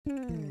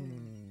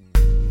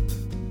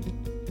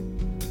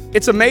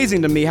It's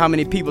amazing to me how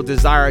many people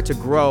desire to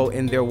grow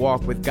in their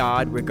walk with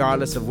God,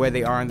 regardless of where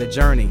they are in the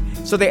journey.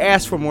 So they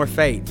ask for more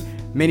faith.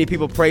 Many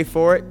people pray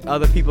for it.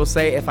 Other people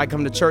say, if I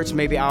come to church,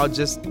 maybe I'll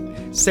just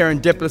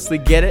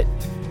serendipitously get it.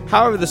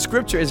 However, the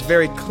scripture is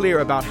very clear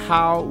about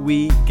how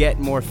we get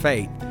more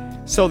faith.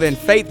 So then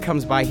faith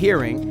comes by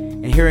hearing,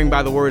 and hearing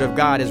by the word of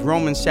God, as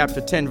Romans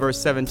chapter 10, verse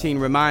 17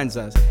 reminds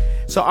us.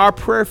 So our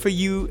prayer for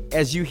you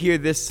as you hear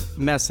this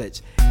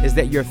message is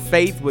that your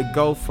faith would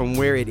go from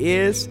where it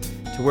is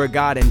to where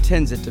God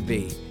intends it to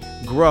be.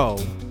 Grow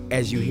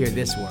as you hear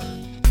this word.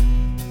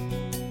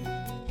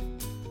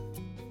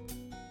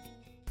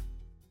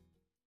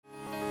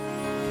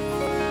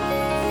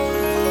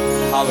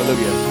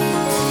 Hallelujah.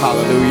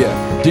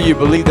 Hallelujah. Do you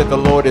believe that the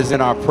Lord is in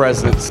our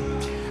presence?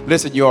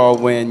 Listen, you all,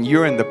 when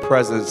you're in the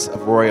presence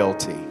of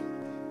royalty,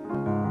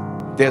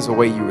 there's a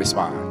way you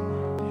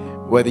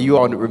respond. Whether you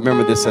all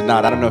remember this or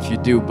not, I don't know if you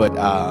do, but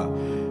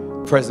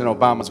President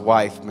Obama's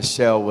wife,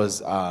 Michelle,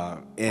 was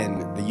in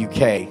the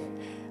UK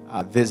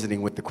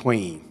visiting with the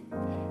Queen.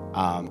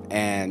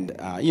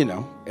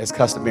 As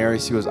customary,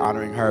 she was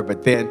honoring her.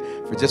 But then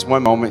for just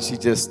one moment, she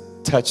just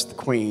touched the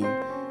Queen,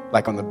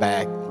 like on the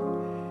back.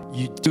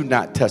 You do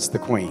not touch the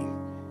Queen.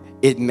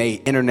 It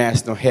made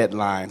international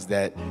headlines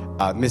that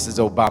Mrs.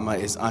 Obama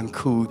is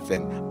uncouth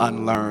and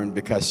unlearned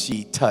because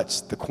she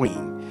touched the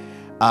Queen.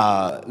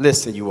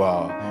 Listen, you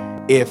all,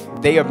 if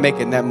they are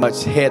making that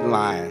much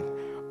headline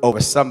over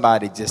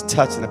somebody just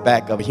touching the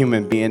back of a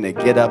human being to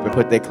get up and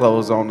put their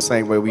clothes on the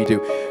same way we do,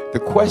 the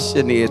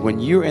question is, when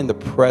you're in the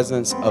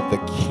presence of the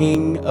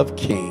King of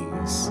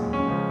Kings,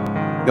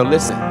 now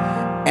listen,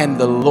 and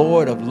the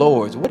Lord of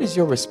Lords, what is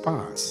your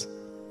response?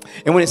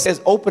 And when it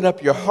says open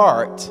up your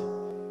heart,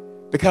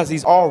 because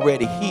he's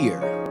already here,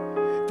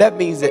 that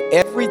means that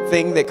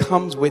everything that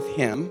comes with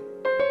him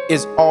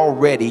is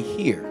already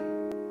here.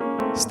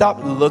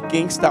 Stop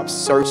looking, stop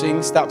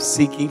searching, stop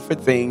seeking for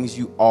things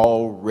you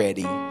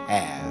already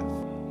have.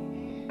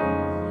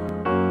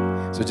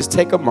 So just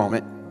take a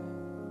moment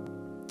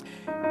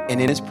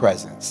and in his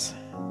presence,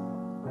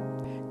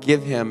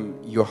 give him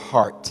your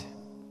heart,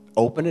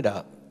 open it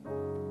up,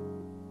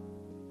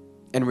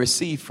 and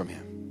receive from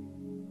him.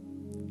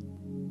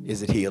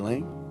 Is it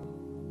healing?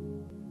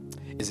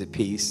 Is it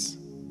peace?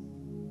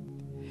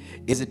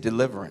 Is it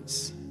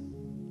deliverance?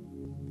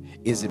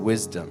 Is it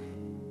wisdom?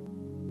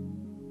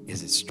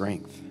 Is it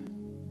strength?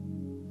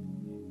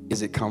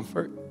 Is it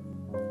comfort?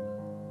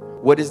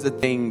 What is the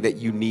thing that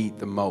you need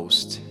the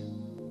most?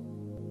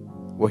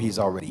 Well, he's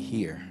already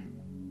here.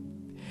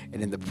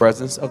 And in the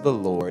presence of the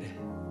Lord,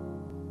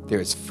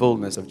 there is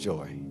fullness of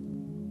joy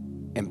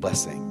and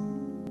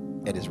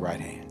blessing at his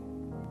right hand.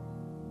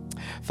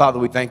 Father,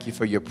 we thank you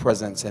for your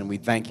presence, and we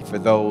thank you for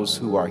those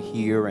who are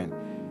here and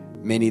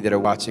many that are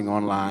watching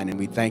online. And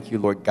we thank you,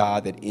 Lord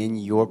God, that in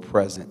your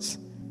presence,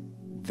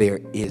 there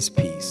is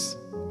peace.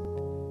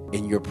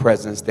 In your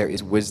presence, there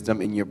is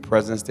wisdom. In your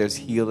presence, there's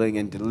healing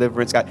and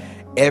deliverance. God,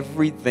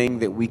 everything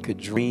that we could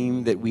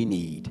dream that we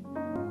need,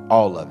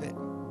 all of it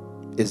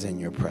is in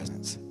your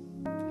presence.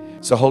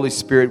 So, Holy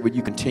Spirit, would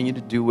you continue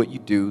to do what you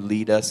do?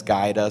 Lead us,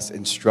 guide us,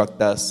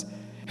 instruct us.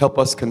 Help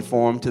us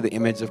conform to the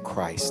image of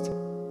Christ,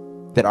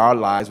 that our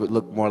lives would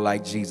look more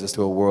like Jesus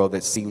to a world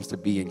that seems to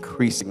be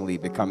increasingly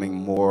becoming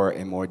more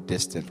and more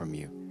distant from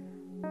you.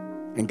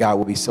 And God,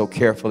 will be so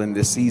careful in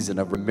this season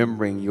of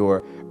remembering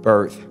your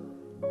birth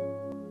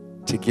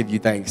to give you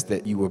thanks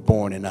that you were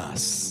born in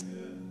us.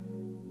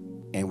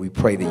 And we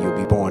pray that you'll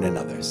be born in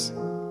others.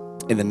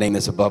 In the name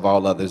that's above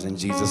all others, in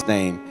Jesus'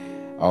 name,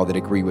 all that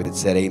agree with it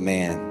said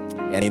amen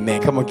and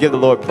amen. Come on, give the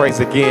Lord praise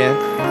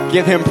again.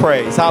 Give him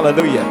praise.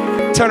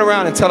 Hallelujah. Turn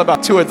around and tell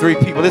about 2 or 3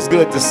 people, it's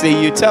good to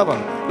see you. Tell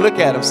them, look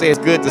at them, say it's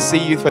good to see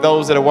you. For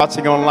those that are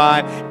watching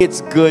online,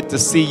 it's good to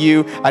see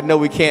you. I know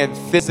we can't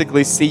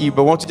physically see you,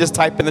 but won't you just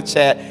type in the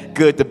chat,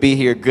 good to be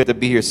here, good to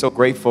be here. So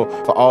grateful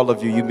for all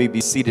of you. You may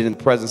be seated in the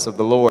presence of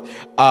the Lord.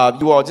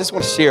 You all, just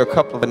want to share a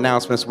couple of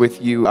announcements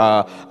with you.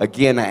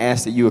 Again, I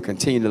ask that you will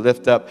continue to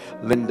lift up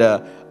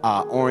Linda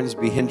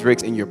Ornsby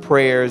Hendricks in your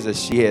prayers,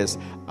 as she has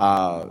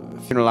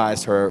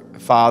funeralized her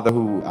father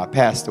who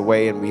passed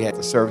away, and we had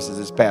the services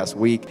this past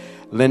week.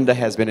 Linda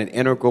has been an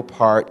integral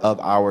part of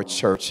our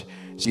church.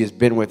 She has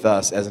been with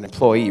us as an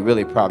employee,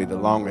 really probably the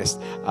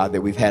longest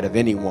that we've had of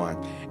anyone.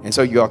 And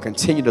so you all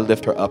continue to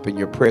lift her up in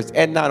your prayers,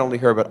 and not only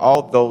her, but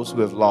all those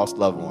who have lost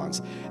loved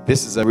ones.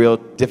 This is a real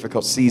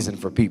difficult season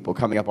for people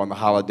coming up on the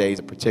holidays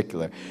in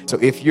particular. So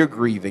if you're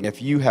grieving,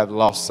 if you have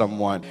lost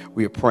someone,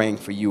 we are praying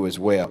for you as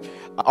well.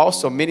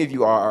 Also, many of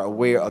you are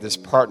aware of this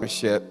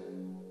partnership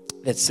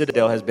that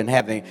Citadel has been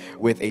having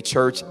with a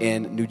church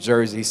in New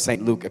Jersey,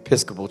 St. Luke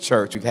Episcopal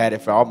Church. We've had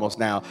it for almost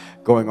now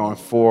going on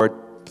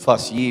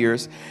 4+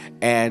 years.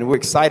 And we're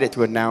excited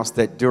to announce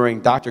that during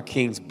Dr.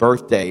 King's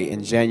birthday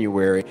in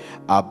January,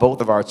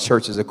 both of our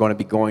churches are going to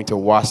be going to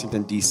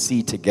Washington,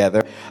 D.C.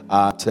 together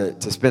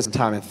to spend some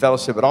time in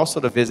fellowship, but also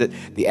to visit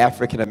the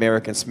African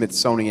American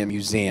Smithsonian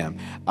Museum.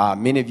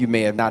 Many of you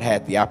may have not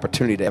had the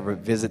opportunity to ever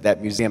visit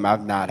that museum.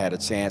 I've not had a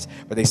chance,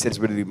 but they said it's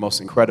really the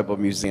most incredible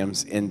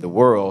museums in the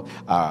world,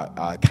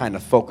 kind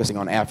of focusing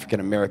on African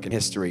American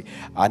history.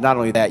 Not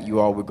only that, you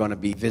all were going to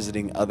be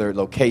visiting other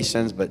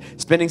locations, but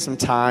spending some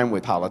time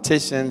with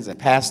politicians and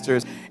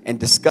pastors and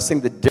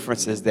discussing the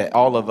differences that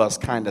all of us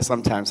kind of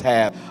sometimes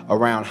have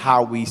around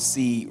how we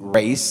see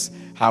race,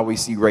 how we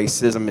see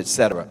racism,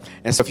 etc.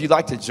 And so if you'd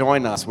like to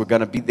join us, we're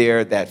going to be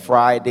there that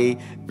Friday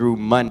through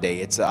Monday.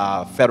 It's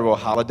a federal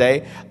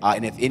holiday.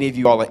 And if any of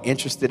you all are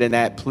interested in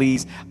that,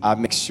 please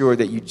make sure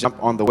that you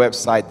jump on the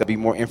website. There'll be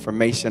more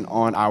information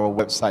on our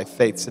website,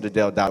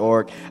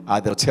 faithcitadel.org.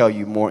 That'll tell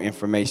you more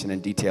information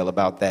and detail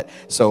about that.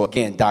 So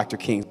again, Dr.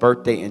 King's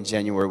birthday in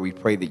January. We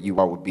pray that you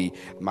all would be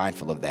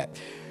mindful of that.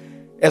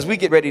 As we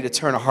get ready to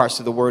turn our hearts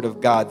to the Word of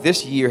God,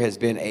 this year has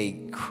been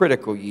a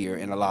critical year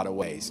in a lot of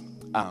ways.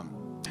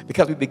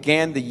 Because we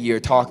began the year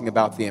talking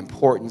about the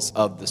importance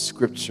of the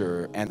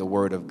Scripture and the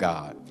Word of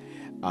God.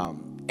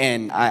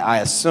 And I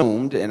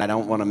assumed, and I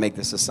don't want to make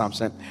this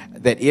assumption,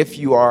 that if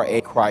you are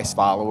a Christ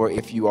follower,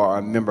 if you are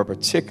a member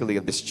particularly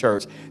of this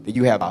church, that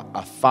you have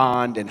a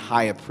fond and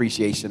high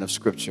appreciation of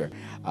Scripture,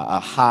 a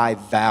high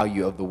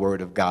value of the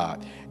Word of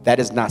God. That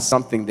is not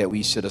something that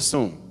we should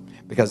assume,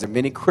 because there are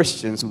many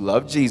Christians who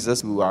love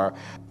Jesus, who are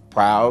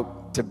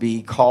proud to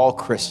be called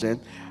Christian,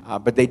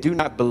 but they do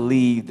not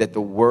believe that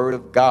the Word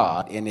of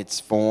God in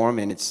its form,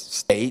 in its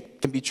state,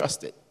 can be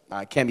trusted,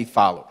 can be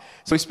followed.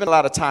 So we spent a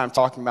lot of time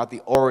talking about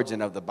the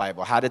origin of the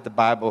Bible. How did the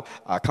Bible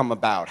come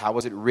about? How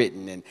was it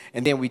written?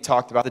 And then we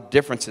talked about the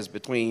differences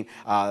between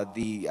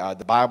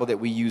the Bible that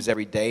we use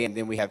every day, and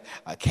then we have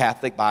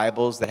Catholic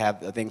Bibles that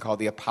have a thing called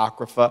the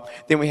Apocrypha.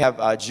 Then we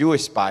have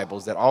Jewish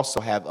Bibles that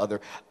also have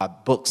other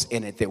books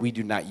in it that we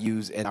do not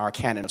use in our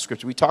canon of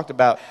Scripture. We talked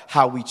about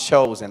how we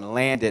chose and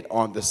landed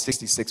on the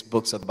 66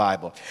 books of the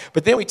Bible.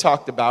 But then we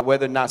talked about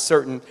whether or not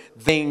certain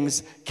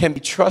things can be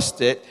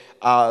trusted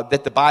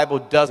that the Bible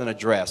doesn't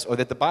address, or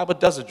that the Bible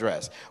does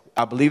address.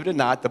 Believe it or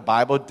not, the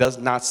Bible does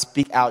not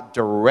speak out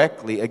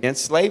directly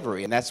against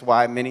slavery. And that's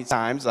why many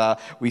times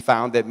we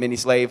found that many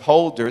slave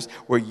holders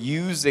were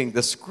using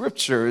the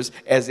Scriptures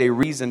as a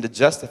reason to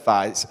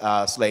justify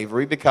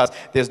slavery, because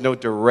there's no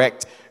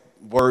direct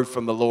word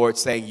from the Lord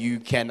saying you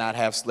cannot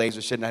have slaves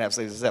or should not have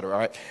slaves, etc.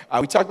 Right?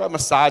 We talked about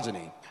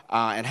misogyny.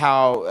 And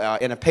how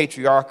in a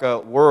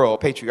patriarchal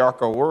world,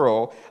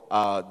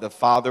 the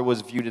father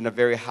was viewed in a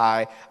very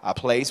high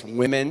place.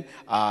 Women,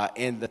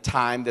 in the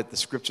time that the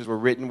Scriptures were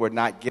written, were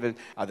not given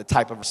the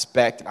type of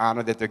respect and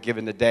honor that they're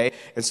given today.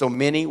 And so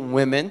many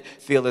women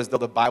feel as though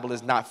the Bible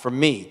is not for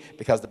me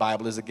because the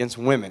Bible is against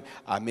women.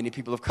 Many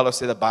people of color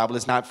say the Bible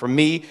is not for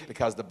me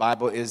because the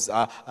Bible is,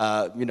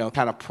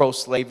 kind of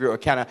pro-slavery or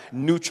kind of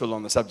neutral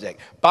on the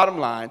subject. Bottom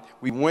line,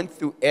 we went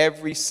through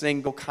every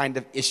single kind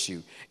of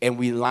issue, and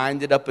we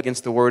lined it up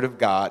against the Word of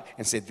God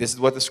and said, this is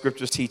what the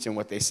Scriptures teach and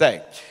what they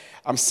say.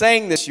 I'm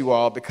saying this, you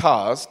all,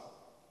 because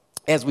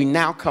as we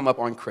now come up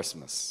on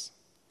Christmas,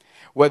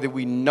 whether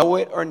we know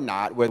it or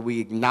not, whether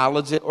we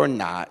acknowledge it or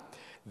not,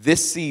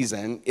 this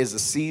season is a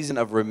season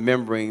of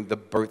remembering the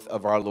birth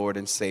of our Lord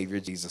and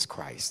Savior, Jesus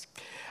Christ.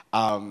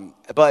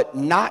 But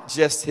not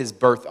just his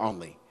birth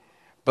only,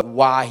 but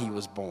why he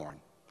was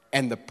born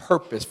and the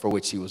purpose for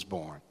which he was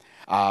born.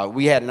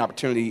 We had an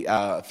opportunity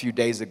a few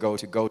days ago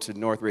to go to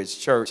Northridge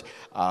Church,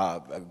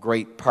 a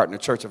great partner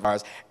church of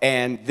ours,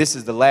 and this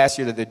is the last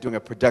year that they're doing a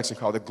production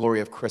called The Glory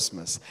of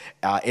Christmas.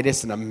 And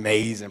it's an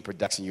amazing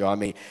production, you all. I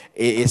mean,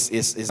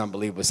 it's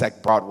unbelievable. It's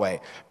like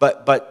Broadway.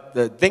 But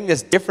the thing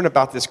that's different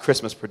about this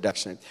Christmas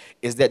production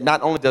is that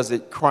not only does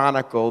it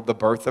chronicle the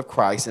birth of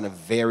Christ in a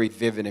very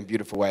vivid and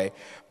beautiful way,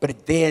 but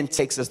it then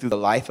takes us through the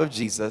life of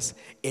Jesus,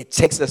 it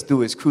takes us through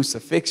his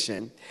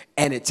crucifixion,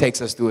 and it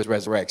takes us through his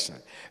resurrection.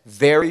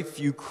 Very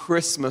few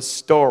Christmas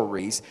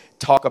stories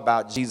talk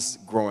about Jesus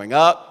growing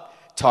up,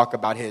 talk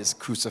about his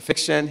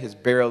crucifixion, his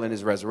burial, and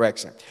his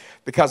resurrection.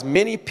 Because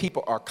many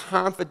people are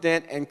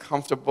confident and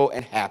comfortable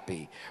and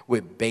happy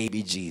with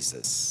baby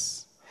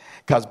Jesus.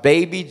 Because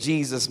baby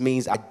Jesus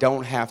means I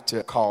don't have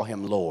to call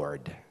him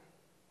Lord.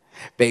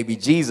 Baby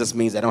Jesus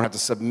means I don't have to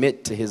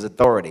submit to his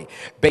authority.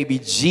 Baby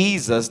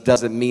Jesus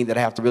doesn't mean that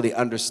I have to really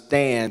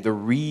understand the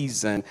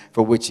reason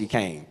for which he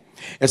came.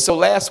 And so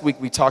last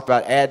week we talked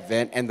about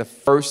Advent and the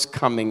first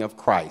coming of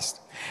Christ.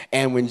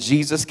 And when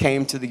Jesus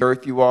came to the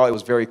earth, you all, it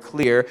was very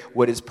clear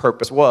what his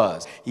purpose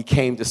was. He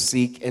came to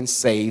seek and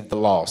save the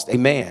lost.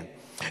 Amen.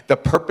 The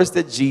purpose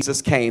that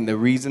Jesus came, the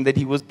reason that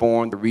he was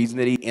born, the reason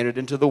that he entered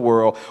into the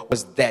world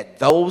was that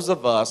those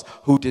of us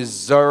who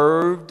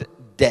deserved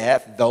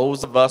death,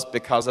 those of us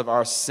because of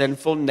our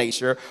sinful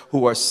nature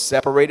who are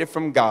separated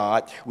from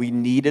God, we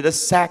needed a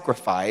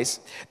sacrifice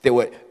that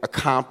would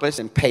accomplish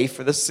and pay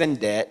for the sin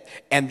debt.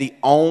 And the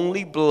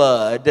only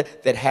blood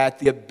that had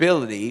the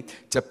ability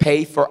to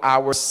pay for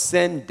our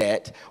sin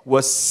debt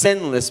was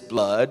sinless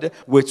blood,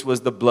 which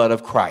was the blood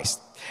of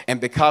Christ. And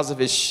because of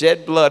his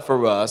shed blood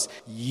for us,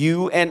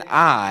 you and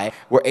I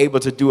were able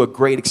to do a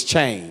great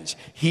exchange.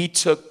 He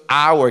took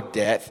our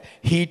death.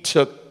 He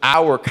took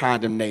our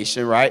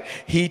condemnation, right?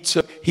 He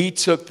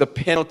took the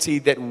penalty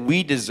that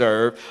we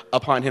deserve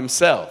upon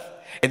himself.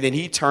 And then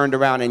he turned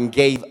around and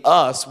gave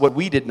us what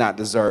we did not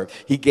deserve.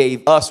 He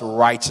gave us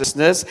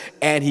righteousness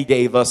and he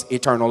gave us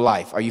eternal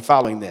life. Are you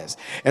following this?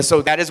 And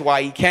so that is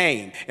why he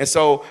came. And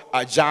so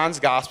John's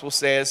gospel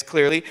says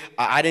clearly,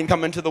 I didn't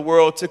come into the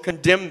world to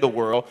condemn the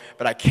world,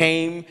 but I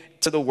came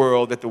to the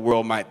world that the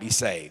world might be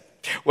saved.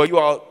 Well, you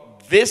all,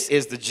 this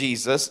is the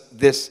Jesus,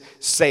 this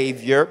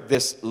Savior,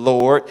 this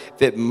Lord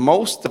that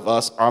most of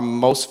us are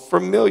most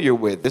familiar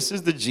with. This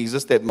is the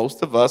Jesus that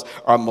most of us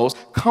are most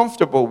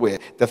comfortable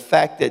with. The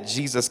fact that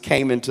Jesus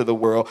came into the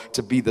world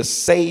to be the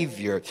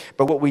Savior.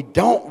 But what we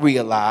don't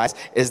realize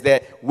is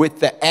that with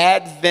the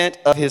advent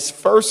of his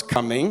first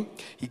coming,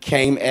 he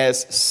came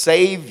as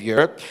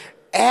Savior.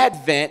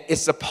 Advent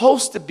is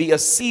supposed to be a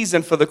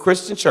season for the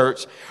Christian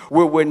church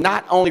where we're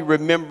not only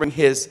remembering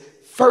his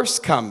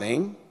first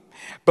coming,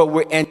 but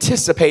we're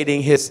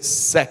anticipating his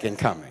second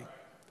coming.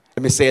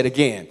 Let me say it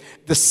again.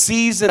 The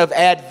season of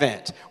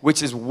Advent,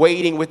 which is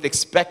waiting with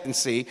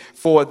expectancy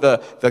for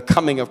the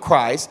coming of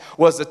Christ,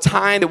 was a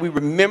time that we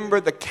remember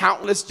the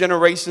countless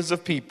generations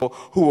of people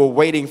who were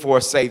waiting for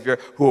a Savior,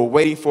 who were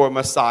waiting for a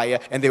Messiah,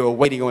 and they were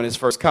waiting on his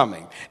first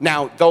coming.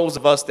 Now, those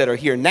of us that are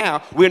here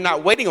now, we're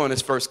not waiting on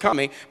his first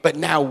coming, but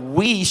now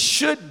we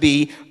should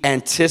be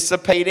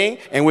anticipating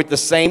and with the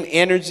same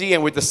energy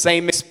and with the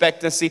same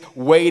expectancy,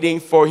 waiting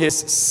for his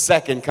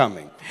second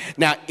coming.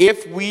 Now,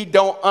 if we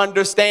don't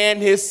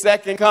understand his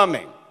second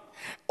coming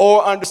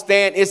or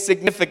understand its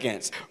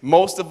significance,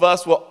 most of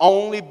us will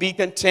only be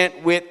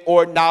content with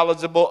or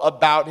knowledgeable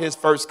about his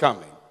first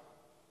coming.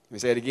 Let me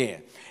say it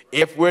again.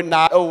 If we're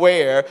not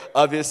aware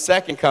of his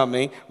second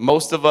coming,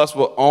 most of us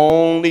will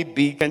only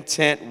be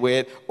content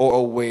with or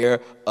aware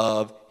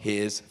of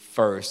his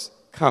first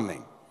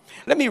coming.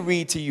 Let me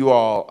read to you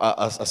all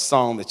a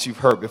song that you've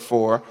heard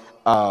before.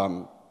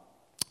 Here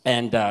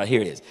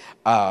it is.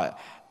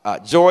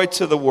 Joy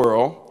to the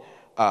world,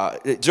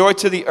 joy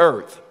to the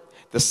earth,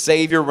 the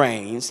Savior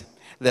reigns.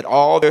 Let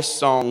all their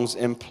songs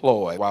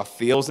employ, while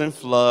fields and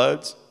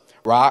floods,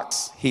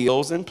 rocks,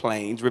 hills and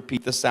plains,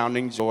 repeat the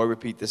sounding joy,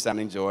 repeat the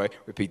sounding joy,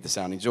 repeat the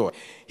sounding joy.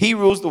 He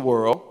rules the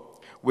world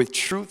with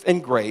truth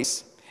and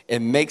grace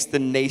and makes the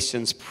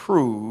nations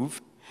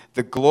prove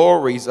the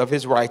glories of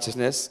his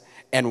righteousness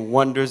and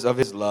wonders of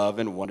his love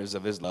and wonders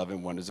of his love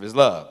and wonders of his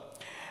love.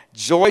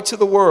 Joy to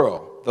the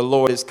world, the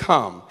Lord is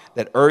come.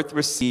 Let earth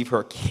receive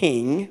her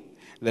King.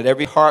 Let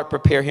every heart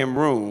prepare him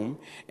room.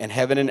 And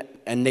heaven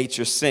and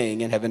nature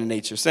sing, and heaven and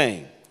nature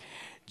sing.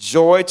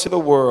 Joy to the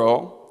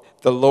world,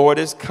 the Lord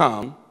is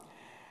come.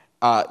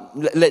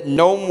 Let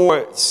no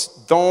more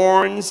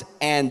thorns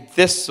and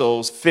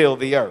thistles fill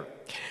the earth.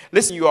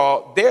 Listen, you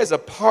all, there's a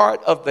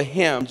part of the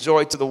hymn,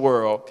 Joy to the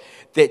World,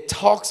 that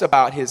talks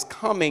about his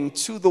coming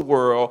to the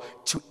world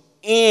to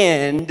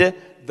end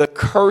the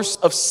curse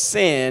of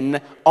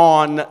sin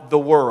on the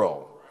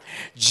world.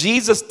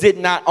 Jesus did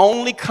not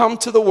only come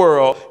to the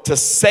world to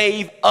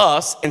save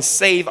us and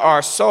save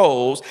our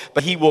souls,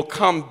 but he will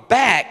come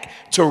back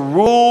to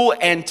rule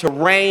and to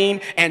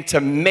reign and to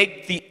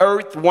make the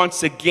earth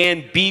once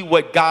again be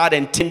what God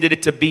intended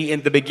it to be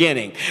in the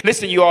beginning.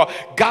 Listen, you all,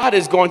 God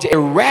is going to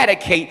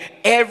eradicate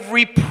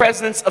every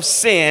presence of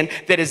sin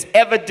that is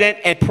evident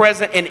and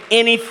present in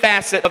any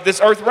facet of this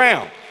earth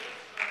realm.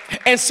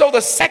 And so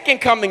the second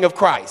coming of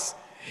Christ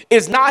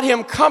is not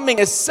him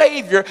coming as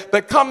Savior,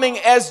 but coming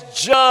as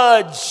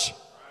Judge.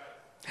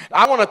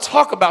 I want to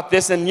talk about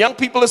this, and young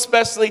people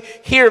especially,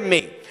 hear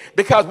me,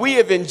 because we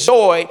have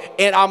enjoyed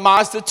in our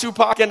Mazda,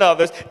 Tupac, and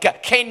others,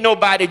 can't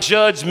nobody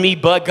judge me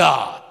but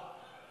God.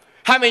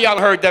 How many of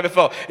y'all heard that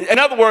before? In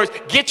other words,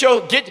 get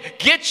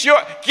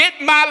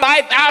my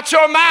life out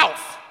your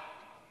mouth.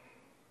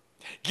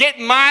 Get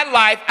my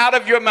life out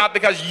of your mouth,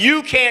 because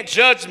you can't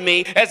judge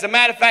me. As a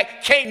matter of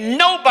fact, can't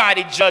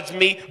nobody judge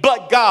me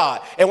but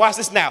God. And watch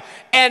this now.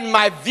 And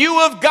my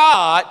view of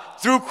God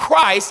through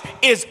Christ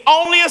is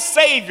only a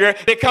Savior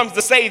that comes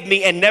to save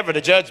me and never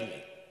to judge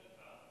me.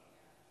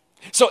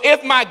 So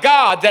if my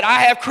God that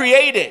I have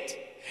created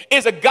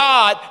is a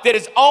God that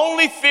is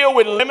only filled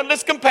with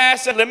limitless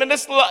compassion,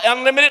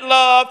 unlimited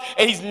love,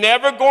 and he's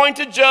never going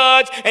to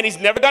judge, and he's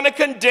never going to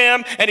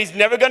condemn, and he's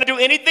never going to do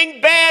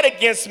anything bad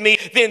against me,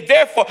 then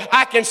therefore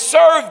I can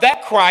serve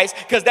that Christ,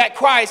 because that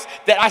Christ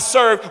that I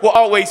serve will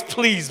always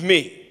please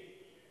me.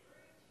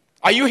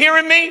 Are you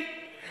hearing me?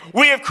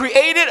 We have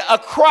created a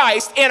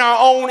Christ in our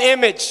own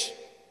image.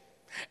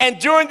 And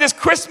during this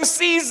Christmas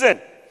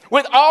season,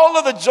 with all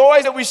of the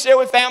joys that we share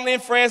with family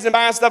and friends and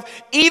buying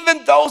stuff,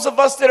 even those of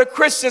us that are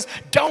Christians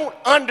don't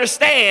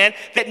understand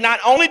that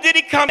not only did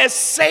he come as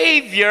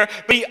Savior,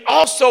 but he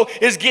also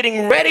is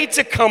getting ready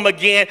to come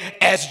again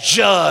as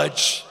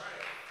Judge.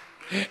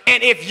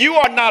 And if you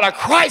are not a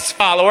Christ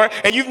follower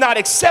and you've not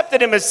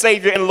accepted him as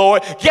Savior and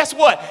Lord, guess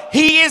what?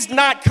 He is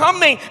not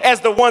coming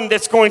as the one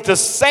that's going to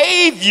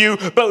save you,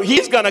 but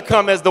he's going to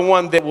come as the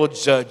one that will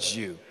judge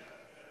you.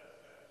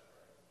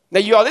 Now,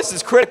 you all, this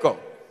is critical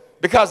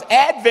because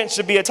Advent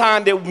should be a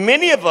time that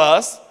many of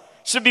us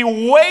should be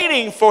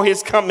waiting for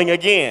his coming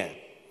again.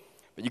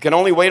 But you can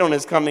only wait on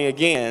his coming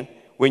again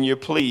when you're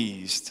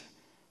pleased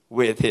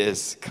with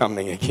his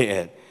coming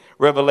again.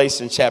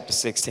 Revelation chapter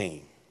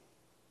 16.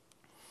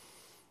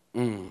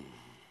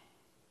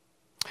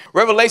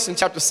 Revelation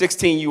chapter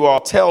 16, you all,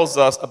 tells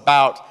us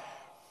about,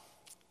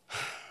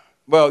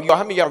 well, y'all,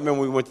 how many of y'all remember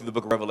when we went through the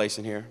book of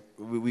Revelation here?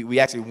 We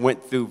actually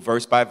went through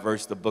verse by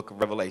verse the book of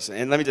Revelation.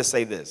 And let me just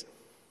say this.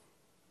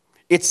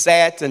 It's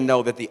sad to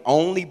know that the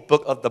only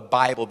book of the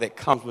Bible that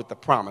comes with the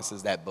promise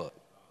is that book.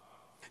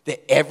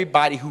 That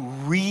everybody who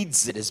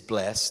reads it is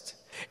blessed,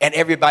 and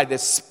everybody that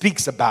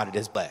speaks about it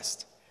is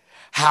blessed.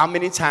 How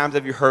many times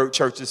have you heard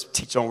churches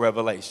teach on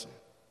Revelation?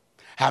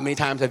 How many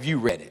times have you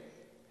read it?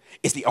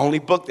 It's the only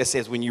book that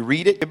says when you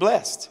read it, you're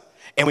blessed.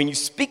 And when you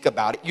speak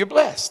about it, you're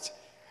blessed.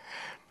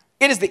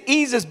 It is the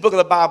easiest book of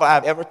the Bible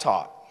I've ever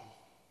taught.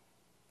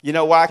 You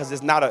know why? Because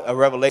it's not a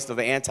revelation of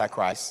the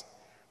Antichrist.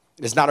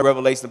 It's not a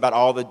revelation about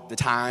all the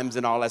times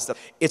and all that stuff.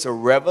 It's a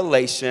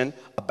revelation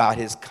about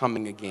his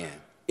coming again.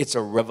 It's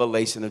a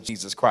revelation of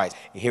Jesus Christ.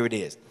 And here it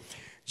is.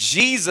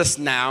 Jesus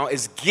now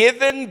is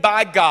given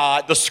by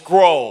God the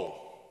scroll.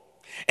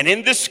 And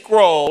in this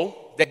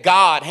scroll that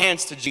God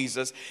hands to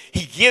Jesus,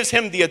 he gives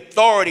him the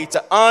authority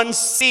to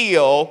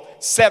unseal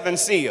 7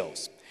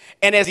 seals.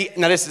 And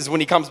now this is when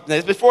he comes,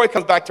 before he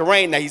comes back to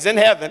reign, now he's in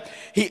heaven,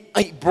 he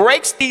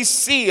breaks these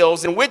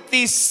seals, and with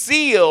these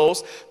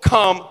seals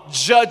come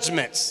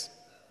judgments,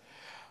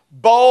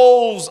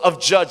 bowls of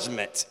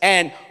judgment,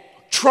 and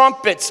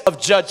trumpets of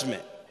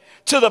judgment,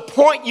 to the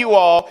point, you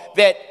all,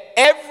 that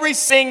every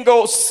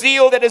single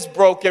seal that is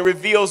broken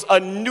reveals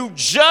a new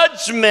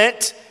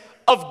judgment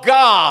of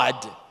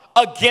God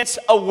against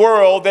a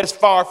world that is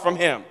far from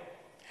him.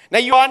 Now,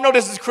 you all know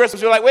this is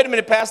Christmas. You're like, wait a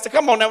minute, Pastor,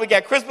 come on now, we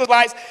got Christmas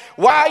lights.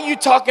 Why are you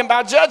talking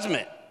about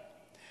judgment?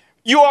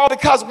 You all,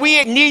 because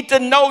we need to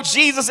know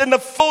Jesus in the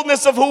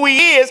fullness of who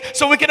he is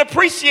so we can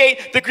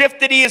appreciate the gift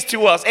that he is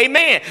to us.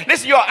 Amen.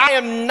 Listen, y'all, I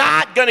am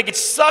not going to get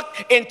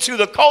sucked into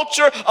the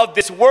culture of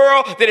this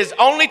world that is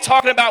only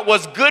talking about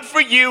what's good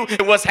for you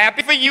and what's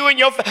happy for you and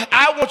your family.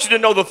 I want you to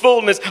know the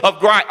fullness of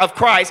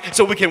Christ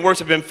so we can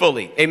worship him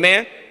fully.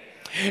 Amen.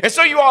 And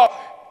so you all,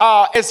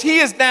 as he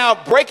is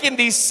now breaking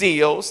these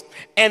seals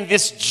and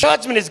this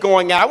judgment is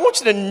going out, I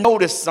want you to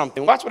notice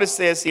something. Watch what it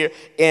says here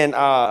in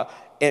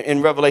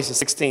Revelation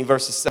 16,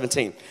 verses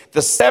 17.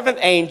 The 7th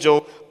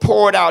angel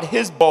poured out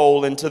his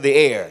bowl into the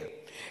air,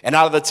 and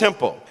out of the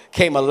temple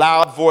came a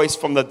loud voice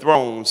from the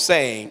throne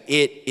saying,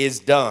 "It is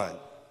done."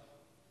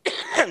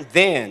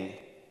 Then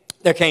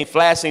there came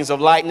flashings of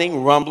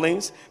lightning,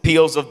 rumblings,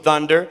 peals of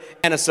thunder,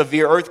 and a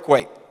severe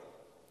earthquake.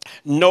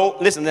 No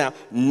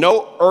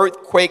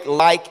earthquake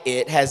like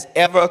it has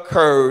ever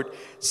occurred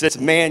since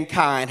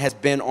mankind has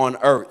been on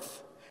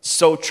earth.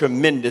 So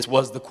tremendous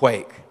was the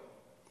quake.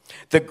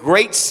 The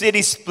great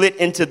city split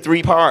into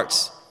 3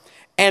 parts,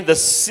 and the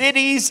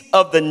cities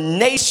of the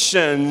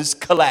nations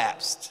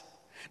collapsed.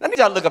 Let me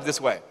look up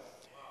this way.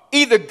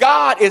 Either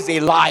God is a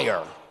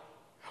liar,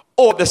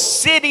 or the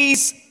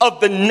cities of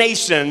the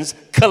nations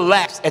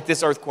collapsed at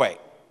this earthquake.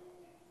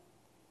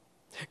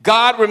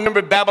 God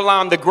remembered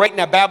Babylon the Great.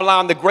 Now,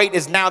 Babylon the Great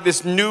is now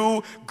this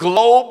new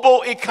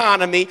global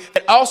economy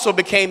that also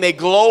became a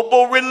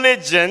global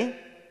religion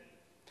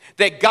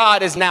that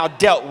God has now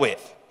dealt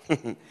with.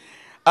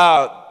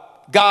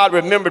 God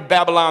remembered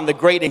Babylon the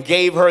Great and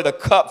gave her the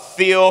cup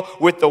filled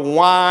with the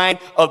wine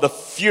of the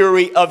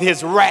fury of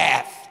his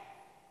wrath.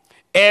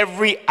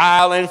 Every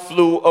island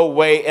flew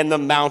away and the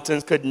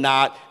mountains could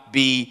not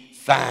be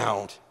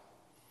found.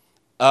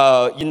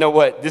 You know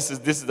what? This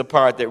is the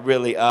part that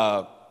really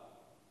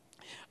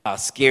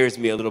scares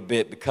me a little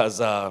bit, because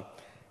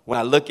when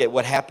I look at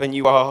what happened,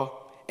 you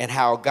all, and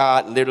how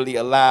God literally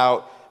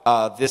allowed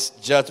this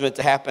judgment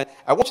to happen,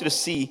 I want you to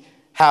see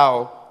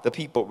how the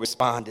people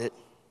responded.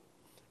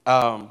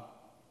 Shall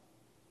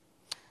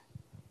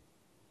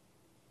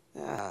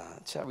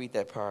I read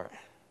that part?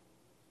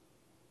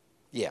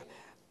 Yeah.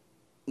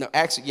 No,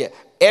 actually, yeah.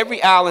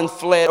 Every island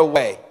fled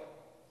away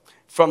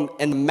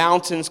and the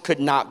mountains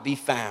could not be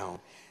found.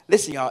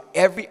 Listen, y'all,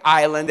 every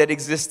island that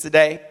exists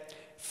today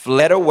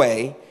fled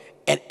away,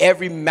 and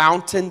every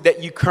mountain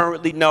that you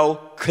currently know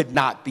could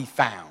not be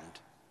found.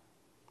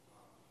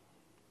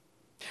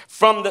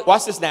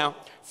 Watch this now.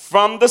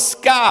 From the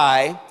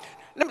sky,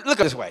 let me look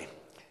at it this way.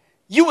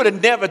 You would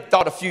have never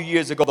thought a few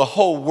years ago the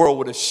whole world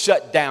would have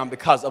shut down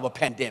because of a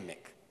pandemic.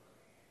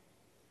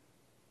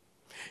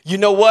 You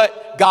know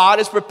what? God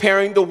is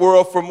preparing the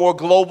world for more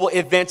global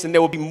events, and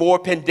there will be more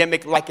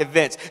pandemic-like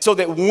events, so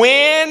that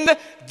when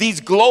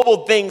these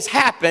global things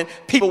happen,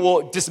 people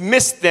will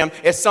dismiss them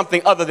as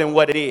something other than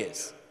what it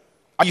is.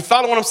 Are you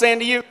following what I'm saying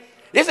to you?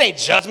 This ain't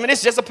judgment.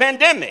 It's just a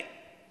pandemic.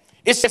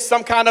 It's just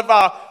some kind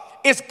of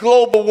it's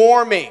global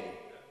warming.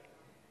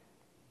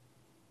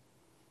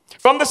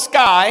 From the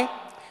sky,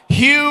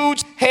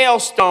 huge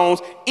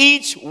hailstones,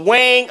 each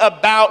weighing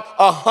about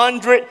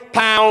 100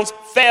 pounds,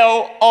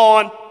 fell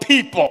on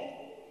people.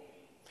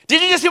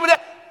 Did you just hear what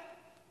that?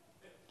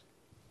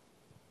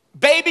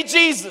 Baby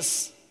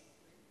Jesus.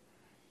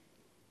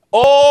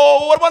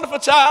 Oh, what a wonderful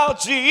child,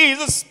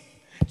 Jesus,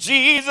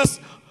 Jesus.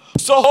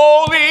 So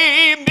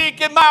holy,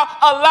 meek and mild,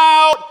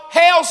 allowed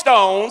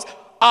hailstones,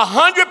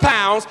 100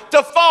 pounds,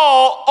 to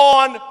fall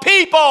on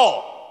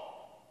people.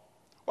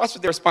 Watch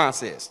what their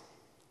response is.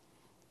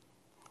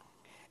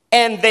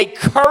 And they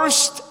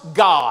cursed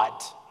God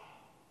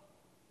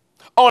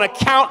on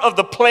account of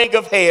the plague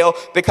of hail,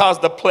 because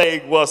the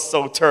plague was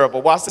so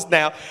terrible. Watch this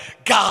now.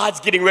 God's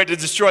getting ready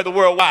to destroy the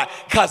world. Why?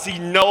 Because he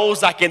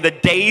knows, like in the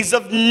days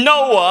of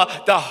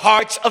Noah, the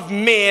hearts of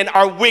men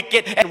are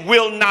wicked and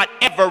will not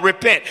ever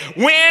repent.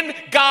 When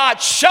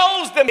God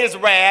shows them his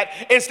wrath,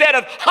 instead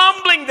of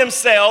humbling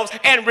themselves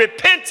and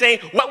repenting,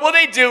 what will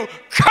they do?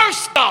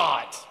 Curse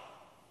God.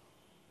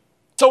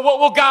 So what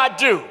will God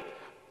do?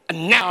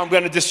 Now I'm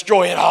going to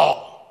destroy it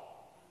all.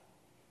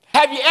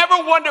 Have you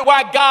ever wondered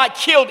why God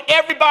killed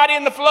everybody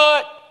in the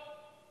flood?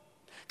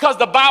 Because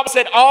the Bible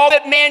said all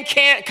that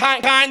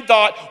mankind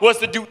thought was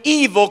to do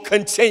evil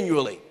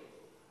continually.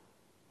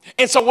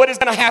 And so what is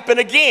going to happen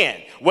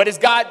again? What is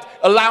God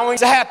allowing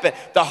to happen?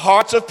 The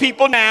hearts of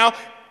people now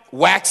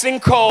waxing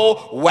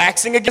cold,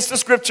 waxing against the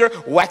scripture,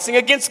 waxing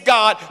against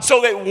God, so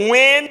that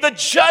when the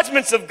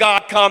judgments of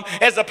God come,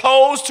 as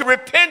opposed to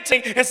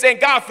repenting and saying,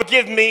 God,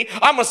 forgive me,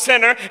 I'm a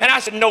sinner and I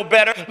should know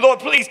better. Lord,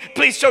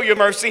 please show your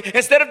mercy.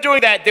 Instead of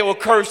doing that, they will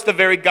curse the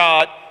very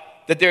God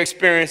that they're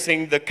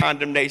experiencing the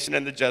condemnation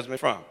and the judgment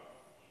from.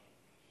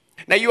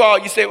 Now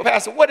you say, well,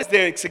 Pastor, what is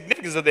the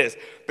significance of this?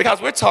 Because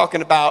we're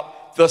talking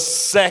about the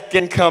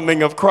second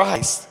coming of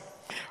Christ.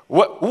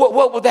 What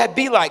will that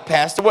be like,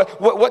 Pastor?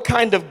 What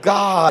kind of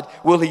God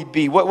will he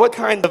be? What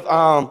kind of,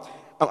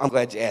 I'm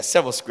glad you asked.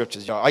 Several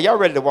scriptures, y'all. Are y'all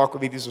ready to walk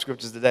with me through some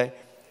scriptures today?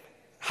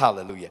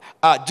 Hallelujah.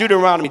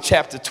 Deuteronomy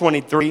chapter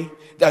 32,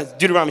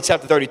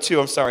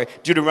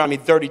 Deuteronomy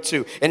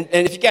 32. And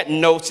if you got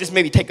notes, just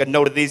maybe take a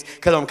note of these,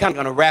 because I'm kind of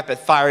going to rapid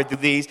fire through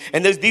these.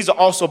 And these will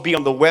also be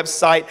on the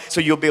website, so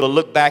you'll be able to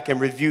look back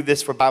and review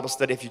this for Bible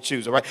study if you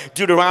choose, all right?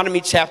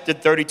 Deuteronomy chapter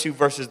 32,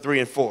 verses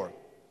 3 and 4.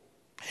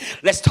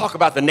 Let's talk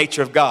about the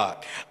nature of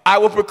God. I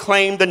will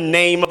proclaim the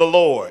name of the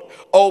Lord.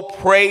 Oh,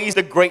 praise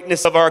the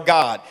greatness of our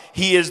God.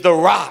 He is the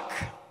rock.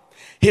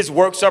 His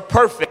works are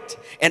perfect,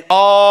 and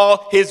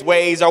all his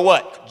ways are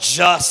what?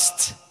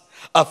 Just.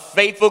 A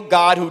faithful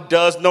God who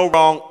does no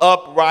wrong,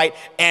 upright,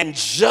 and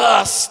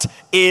just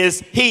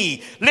is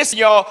he. Listen,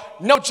 y'all,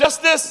 no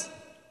justice?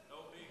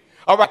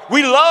 All right,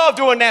 we love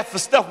doing that for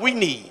stuff we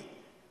need.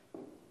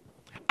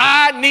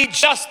 I need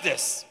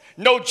justice.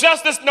 No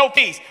justice, no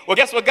peace. Well,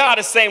 guess what God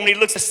is saying when he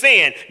looks at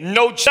sin?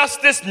 No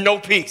justice, no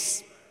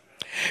peace.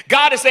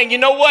 God is saying, you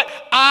know what?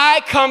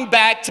 I come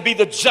back to be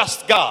the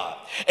just God.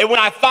 And when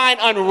I find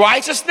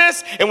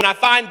unrighteousness, and when I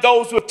find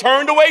those who have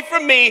turned away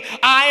from me,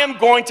 I am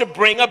going to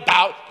bring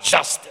about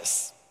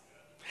justice.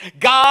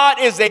 God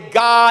is a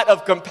God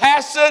of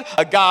compassion,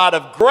 a God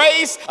of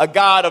grace, a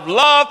God of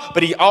love,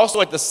 but he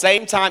also at the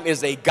same time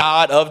is a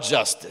God of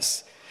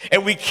justice.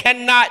 And we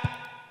cannot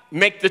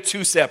make the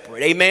two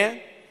separate. Amen?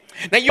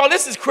 Now, y'all,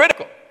 this is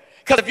critical,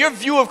 because if your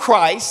view of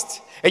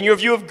Christ and your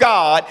view of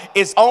God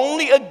is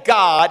only a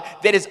God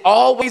that is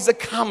always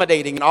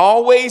accommodating and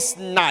always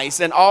nice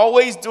and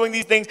always doing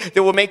these things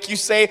that will make you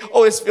say,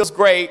 oh, this feels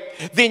great,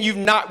 then you've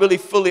not really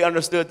fully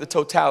understood the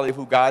totality of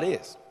who God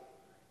is.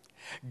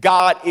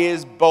 God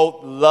is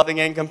both loving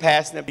and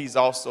compassionate, but he's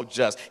also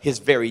just. His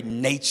very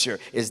nature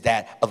is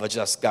that of a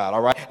just God,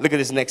 all right? Look at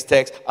this next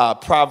text,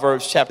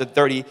 Proverbs chapter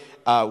 31.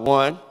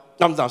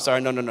 I'm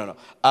sorry, no.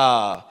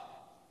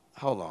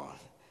 Hold on.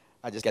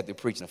 I just got through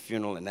preaching a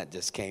funeral, and that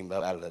just came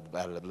up out of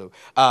the blue.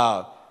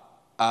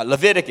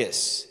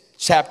 Leviticus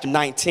chapter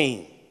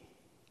 19,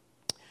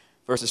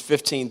 verses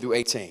 15 through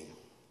 18.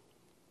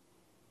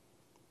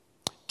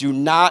 Do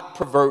not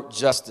pervert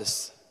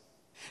justice.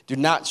 Do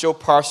not show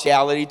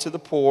partiality to the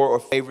poor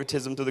or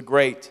favoritism to the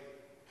great,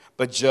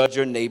 but judge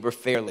your neighbor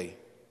fairly.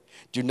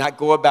 Do not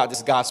go about, this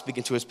is God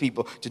speaking to his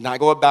people, do not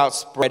go about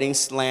spreading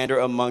slander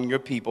among your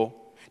people.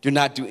 Do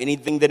not do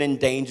anything that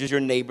endangers your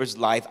neighbor's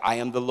life. I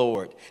am the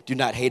Lord. Do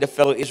not hate a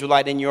fellow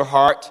Israelite in your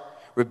heart.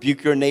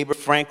 Rebuke your neighbor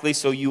frankly,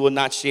 so you will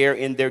not share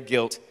in their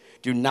guilt.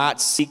 Do not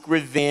seek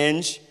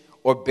revenge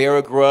or bear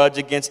a grudge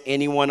against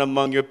anyone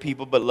among your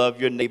people, but love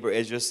your neighbor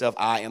as yourself.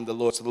 I am the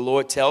Lord. So the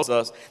Lord tells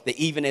us that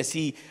even as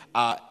he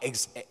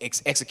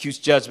executes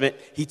judgment,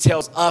 he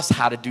tells us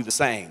how to do the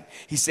same.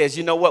 He says,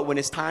 you know what? When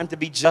it's time to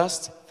be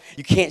just,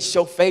 you can't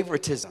show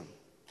favoritism.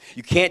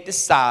 You can't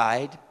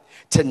decide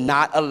to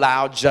not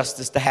allow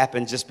justice to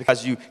happen just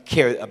because you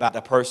care about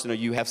a person or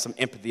you have some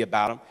empathy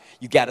about them.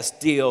 You got to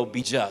still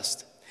be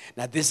just.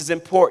 Now, this is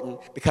important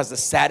because to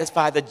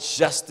satisfy the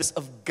justice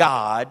of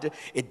God,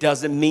 it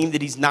doesn't mean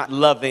that he's not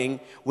loving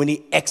when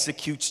he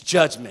executes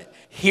judgment.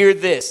 Hear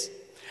this.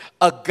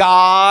 A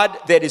God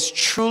that is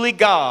truly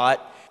God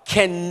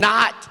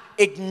cannot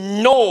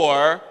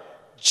ignore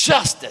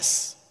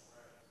justice.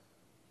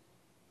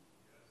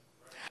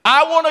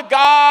 I want a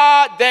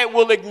God that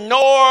will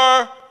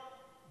ignore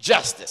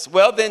justice.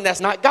 Well, then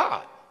that's not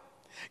God.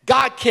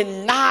 God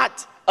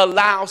cannot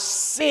allow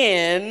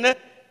sin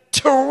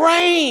to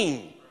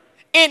reign.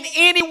 in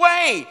any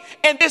way.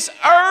 And this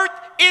earth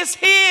is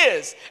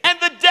his. And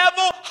the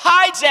devil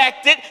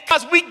hijacked it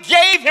because we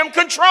gave him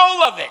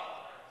control of it.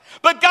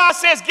 But God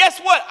says, guess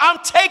what? I'm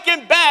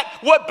taking back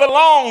what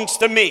belongs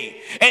to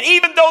me. And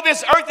even though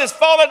this earth is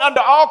fallen under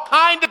all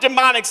kinds of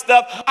demonic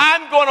stuff,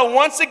 I'm going to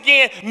once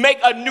again make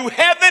a new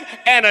heaven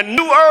and a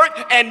new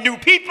earth and new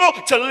people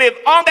to live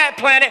on that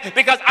planet,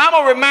 because I'm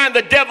going to remind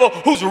the devil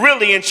who's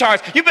really in charge.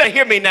 You better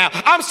hear me now.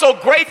 I'm so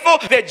grateful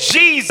that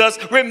Jesus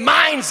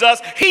reminds us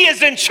he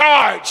is in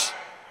charge.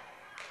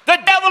 The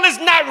devil is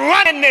not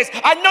running this.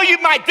 I know you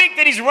might think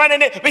that he's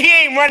running it, but he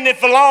ain't running it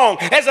for long.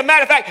 As a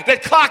matter of fact, the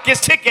clock is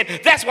ticking.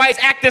 That's why he's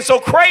acting so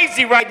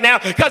crazy right now,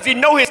 because he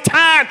knows his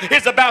time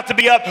is about to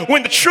be up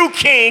when the true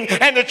king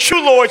and the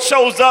true Lord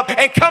shows up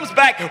and comes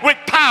back with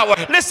power.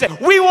 Listen,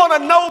 we want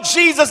to know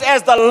Jesus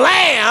as the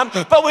lamb,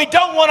 but we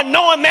don't want to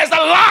know him as the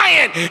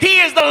lion.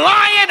 He is the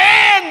lion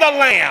and the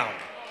lamb.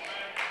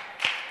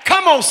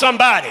 Come on,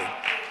 somebody.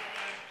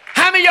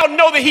 How many of y'all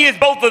know that he is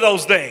both of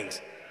those things?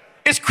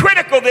 It's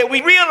critical that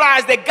we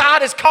realize that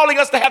God is calling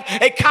us to have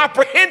a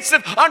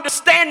comprehensive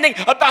understanding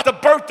about the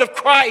birth of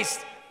Christ.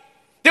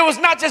 There was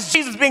not just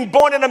Jesus being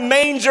born in a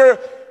manger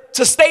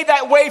to stay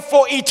that way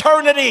for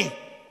eternity.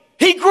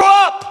 He grew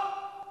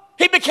up.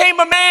 He became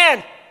a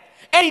man.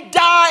 And he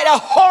died a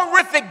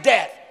horrific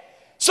death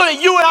so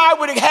that you and I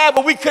would have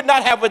what we could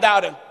not have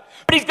without him.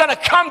 But he's going to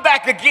come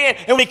back again.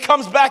 And when he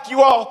comes back,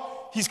 you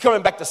all, he's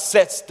coming back to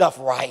set stuff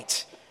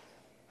right.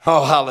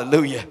 Oh,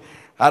 hallelujah.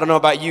 I don't know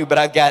about you, but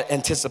I've got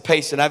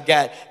anticipation.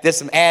 There's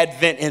some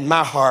advent in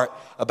my heart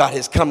about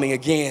his coming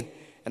again.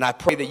 And I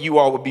pray that you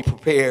all would be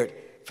prepared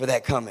for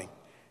that coming.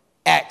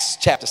 Acts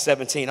chapter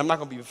 17. I'm not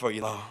going to be before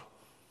you long.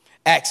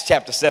 Acts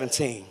chapter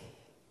 17,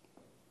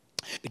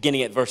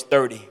 beginning at verse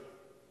 30.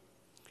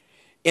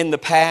 In the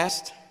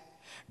past,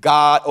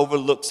 God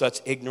overlooked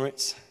such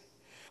ignorance,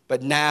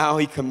 but now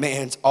he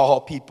commands all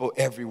people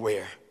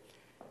everywhere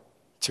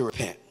to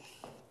repent.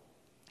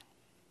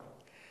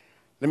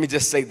 Let me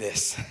just say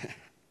this.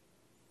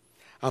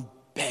 I'm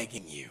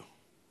begging you,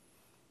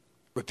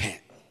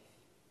 repent.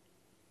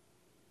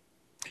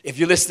 If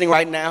you're listening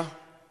right now,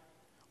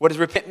 what does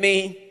repent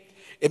mean?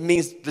 It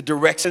means the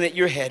direction that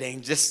you're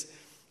heading. Just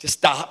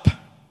stop.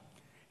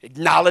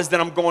 Acknowledge that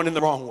I'm going in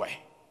the wrong way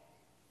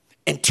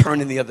and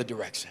turn in the other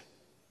direction.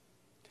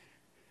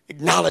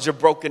 Acknowledge your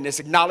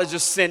brokenness. Acknowledge your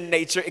sin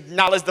nature.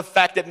 Acknowledge the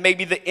fact that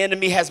maybe the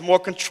enemy has more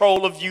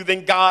control of you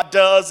than God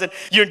does, and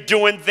you're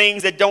doing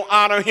things that don't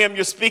honor him.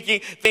 You're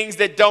speaking things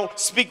that don't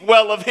speak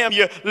well of him.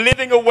 You're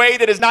living a way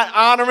that is not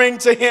honoring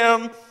to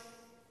him.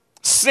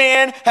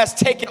 Sin has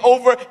taken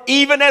over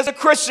even as a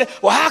Christian.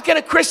 Well, how can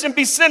a Christian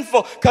be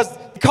sinful? Because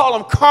we call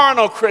them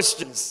carnal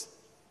Christians.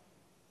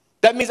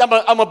 That means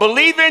I'm a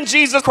believer in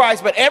Jesus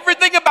Christ, but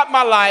everything about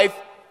my life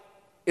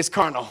is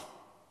carnal.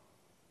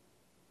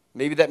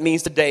 Maybe that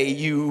means today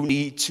you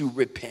need to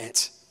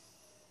repent.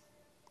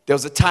 There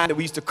was a time that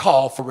we used to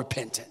call for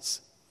repentance.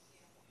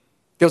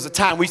 There was a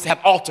time we used to have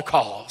altar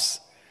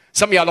calls.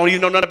 Some of y'all don't even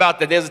know nothing about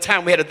that. There's a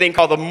time we had a thing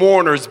called the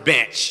mourner's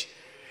bench.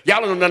 Y'all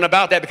don't know nothing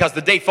about that because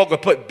the day folk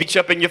would put beat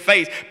you up in your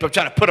face, but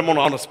try to put them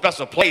on a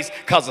special place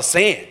because of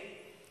sin.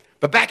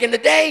 But back in the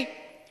day,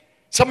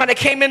 somebody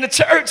came into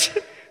church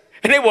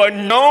and they were a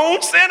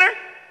known sinner.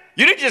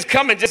 You didn't just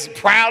come and just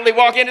proudly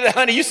walk into the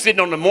honey. You sitting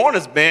on the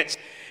mourner's bench.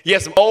 You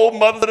had some old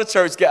mothers of the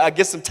church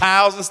get some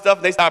towels and stuff.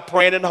 And they start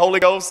praying in the Holy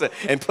Ghost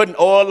and putting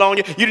oil on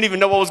you. You didn't even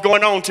know what was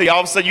going on to you.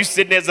 All of a sudden, you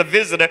sitting there as a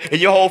visitor, and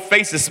your whole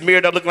face is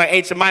smeared up looking like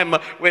Aunt Jemima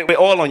with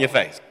oil on your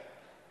face.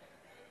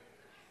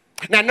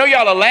 Now, I know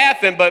y'all are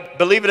laughing, but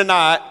believe it or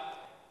not,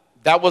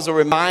 that was a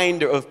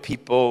reminder of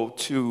people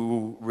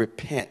to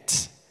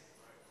repent.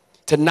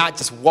 To not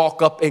just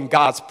walk up in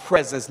God's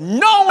presence,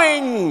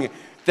 knowing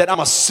that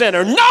I'm a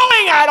sinner, knowing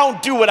I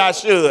don't do what I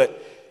should,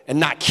 and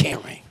not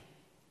caring.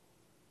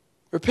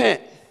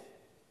 Repent.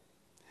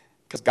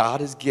 Because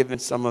God has given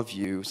some of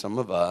you, some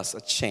of us,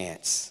 a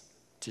chance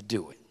to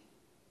do it.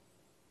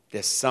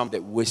 There's some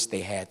that wish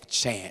they had the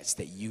chance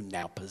that you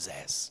now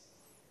possess.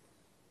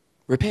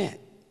 Repent.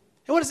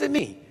 And what does it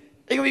mean?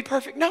 Are you going to be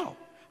perfect? No.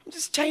 I'm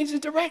just changing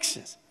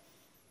directions.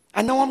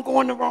 I know I'm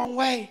going the wrong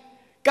way.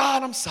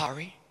 God, I'm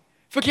sorry.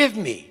 Forgive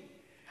me.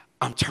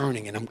 I'm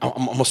turning and I'm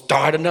going to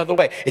start another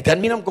way. It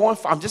doesn't mean I'm going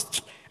far.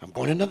 I'm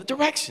going another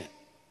direction.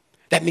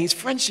 That means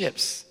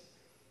friendships.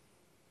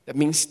 That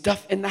means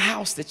stuff in the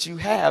house that you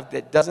have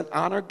that doesn't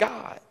honor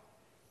God.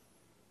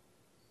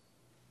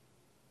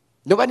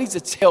 Nobody needs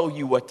to tell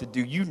you what to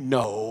do. You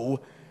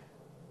know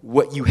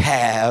what you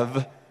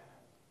have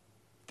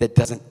that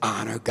doesn't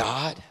honor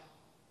God.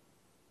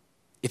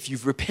 If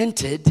you've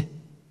repented,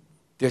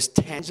 there's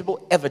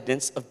tangible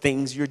evidence of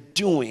things you're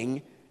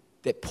doing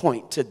that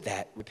point to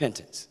that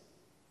repentance.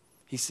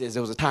 He says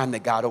there was a time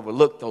that God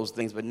overlooked those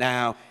things, but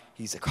now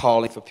he's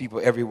calling for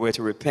people everywhere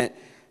to repent.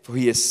 For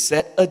he has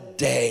set a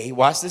day,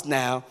 watch this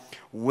now,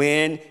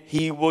 when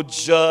he will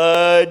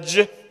judge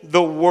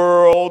the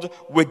world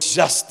with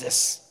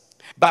justice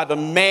by the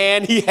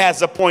man he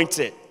has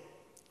appointed.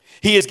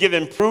 He has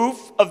given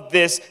proof of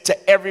this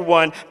to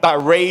everyone by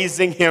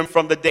raising him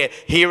from the dead.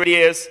 Here it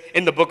is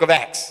in the book of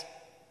Acts.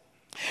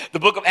 The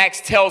book of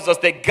Acts tells us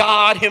that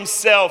God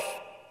himself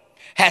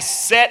has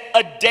set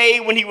a day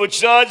when he will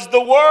judge the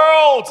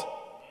world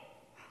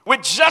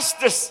with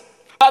justice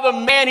by the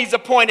man he's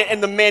appointed.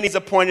 And the man he's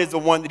appointed is the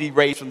one that he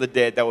raised from the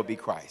dead. That would be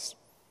Christ.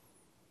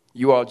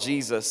 You are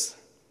Jesus,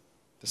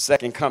 the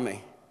second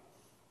coming,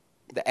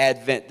 the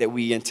advent that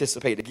we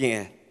anticipate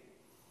again.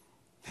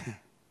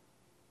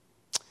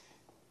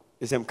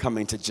 Is him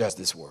coming to judge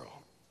this world.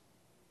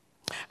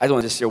 I just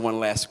want to share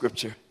one last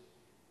scripture.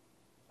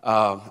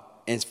 And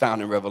it's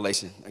found in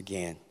Revelation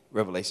again,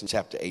 Revelation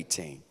chapter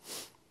 18.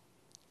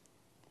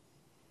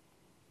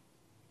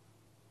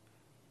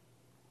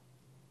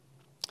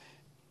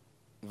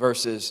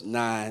 Verses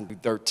 9 through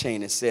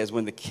 13, it says,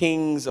 when the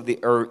kings of the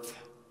earth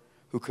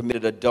who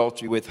committed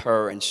adultery with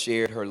her and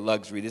shared her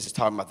luxury, this is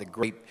talking about the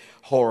great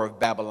whore of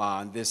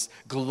Babylon, this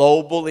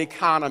global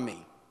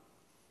economy.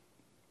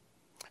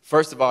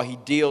 First of all, he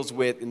deals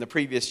with, in the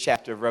previous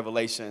chapter of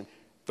Revelation,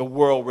 the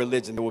world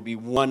religion. There will be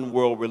one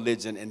world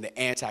religion, and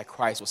the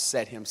Antichrist will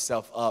set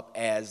himself up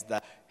as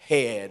the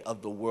head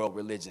of the world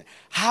religion.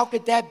 How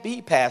could that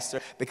be, Pastor?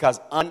 Because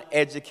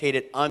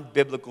uneducated,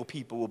 unbiblical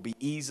people will be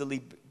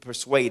easily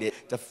persuaded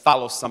to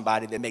follow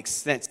somebody that makes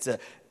sense to,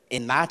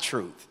 in my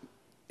truth,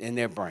 in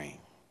their brain.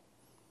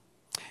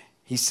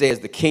 He says,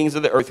 the kings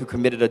of the earth who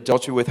committed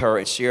adultery with her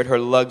and shared her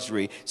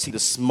luxury see the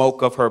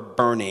smoke of her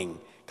burning,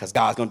 because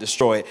God's going to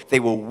destroy it. They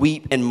will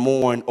weep and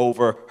mourn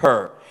over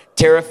her,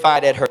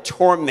 terrified at her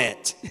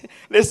torment.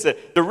 Listen,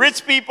 the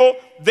rich people,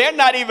 they're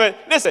not even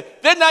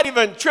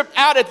tripped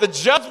out at the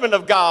judgment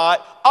of God.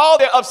 All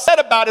they're upset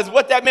about is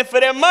what that meant for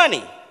their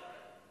money.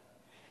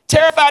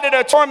 Terrified at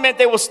her torment,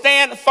 they will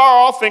stand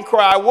far off and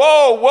cry,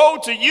 woe, woe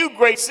to you,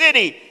 great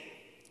city,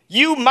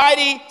 you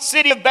mighty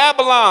city of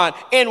Babylon.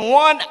 In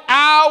 1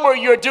 hour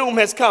your doom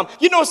has come.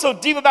 You know what's so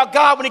deep about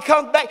God? When he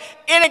comes back,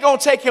 it ain't going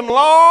to take him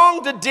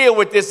long to deal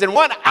with this. In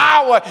 1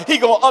 hour, he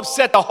going to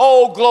upset the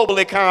whole global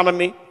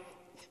economy.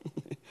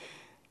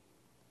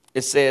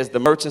 It says, the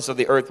merchants of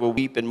the earth will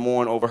weep and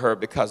mourn over her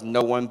because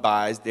no one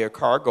buys their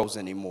cargoes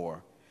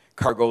anymore.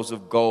 Cargoes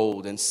of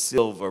gold and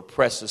silver,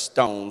 precious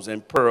stones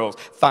and pearls,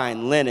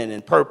 fine linen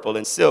and purple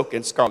and silk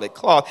and scarlet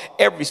cloth,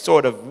 every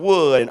sort of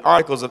wood and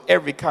articles of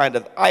every kind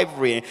of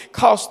ivory and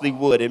costly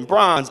wood and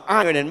bronze,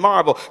 iron and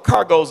marble,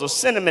 cargoes of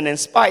cinnamon and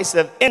spice,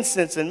 of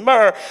incense and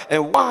myrrh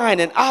and wine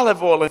and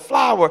olive oil and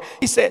flour.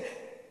 He said,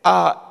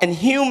 and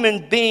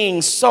human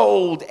beings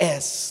sold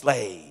as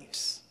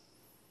slaves.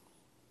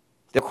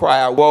 They'll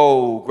cry out,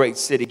 woe, great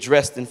city,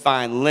 dressed in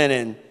fine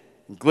linen,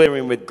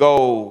 glittering with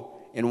gold.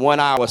 In 1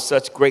 hour,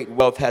 such great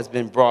wealth has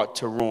been brought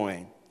to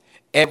ruin.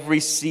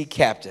 Every sea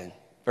captain,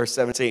 verse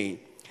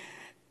 17,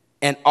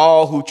 and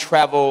all who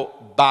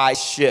travel by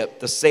ship,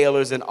 the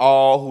sailors and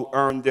all who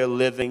earn their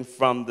living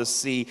from the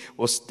sea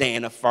will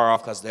stand afar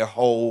off because their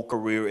whole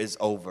career is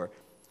over.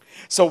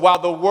 So while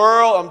the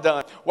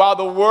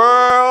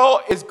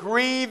world is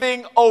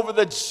grieving over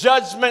the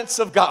judgments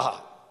of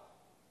God,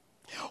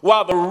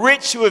 while the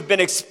rich who have been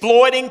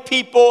exploiting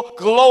people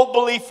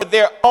globally for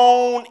their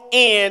own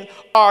end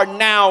are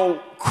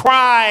now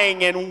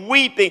crying and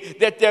weeping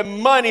that their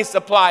money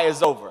supply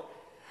is over.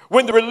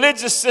 When the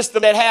religious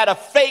system that had a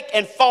fake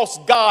and false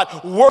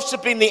God,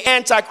 worshiping the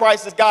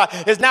Antichrist as God,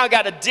 has now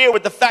got to deal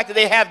with the fact that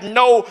they have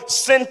no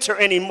center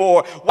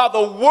anymore. While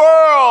the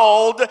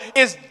world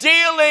is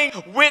dealing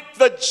with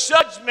the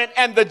judgment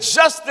and the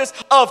justice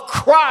of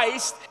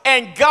Christ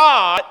and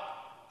God,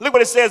 look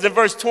what it says in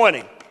verse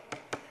 20.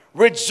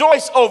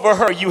 Rejoice over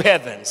her, you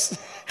heavens.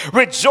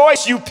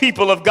 Rejoice, you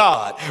people of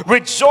God.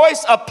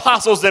 Rejoice,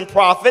 apostles and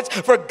prophets,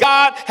 for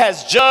God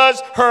has judged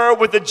her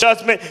with the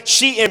judgment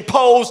she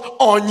imposed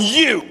on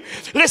you.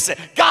 Listen,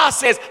 God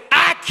says,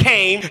 I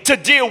came to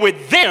deal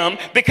with them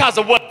because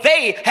of what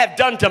they have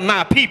done to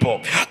my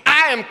people.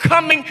 I am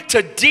coming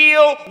to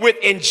deal with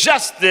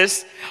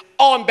injustice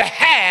on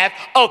behalf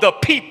of the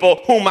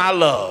people whom I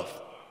love.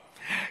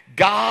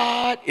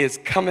 God is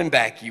coming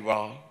back, you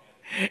all.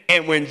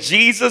 And when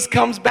Jesus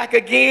comes back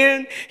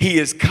again, he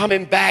is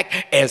coming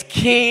back as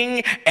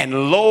King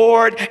and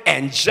Lord,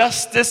 and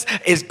justice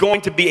is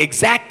going to be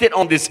exacted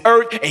on this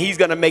earth, and he's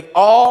going to make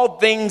all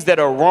things that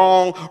are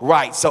wrong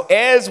right. So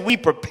as we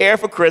prepare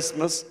for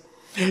Christmas,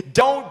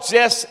 don't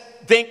just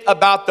think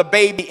about the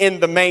baby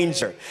in the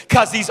manger,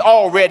 because he's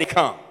already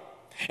come.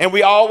 And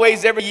we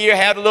always, every year,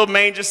 have a little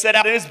manger set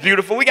out, and it's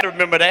beautiful. We got to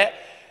remember that.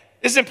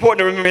 It's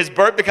important to remember his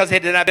birth, because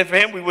had it not been for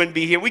him, we wouldn't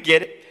be here. We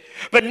get it.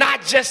 But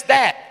not just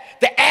that.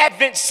 The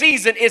Advent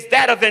season is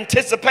that of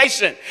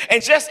anticipation.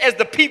 And just as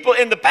the people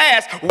in the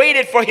past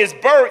waited for his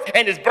birth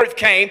and his birth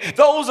came,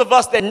 those of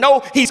us that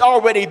know he's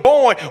already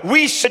born,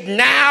 we should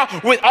now,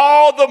 with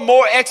all the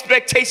more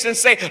expectation,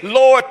 say,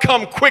 Lord,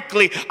 come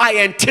quickly. I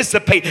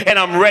anticipate and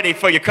I'm ready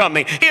for your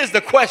coming. Here's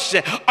the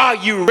question. Are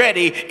you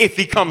ready if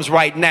he comes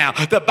right now?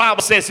 The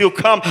Bible says he'll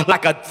come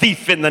like a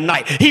thief in the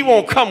night. He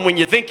won't come when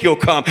you think he'll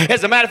come.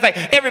 As a matter of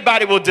fact,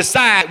 everybody will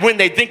decide when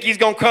they think he's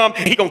going to come.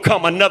 He's going to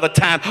come another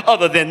time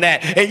other than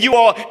that. And you you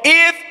all,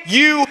 if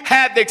you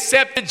have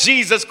accepted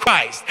Jesus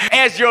Christ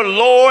as your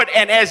Lord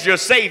and as your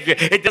Savior,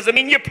 it doesn't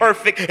mean you're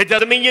perfect. It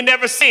doesn't mean you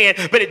never sin,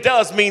 but it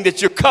does mean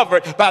that you're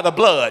covered by the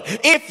blood.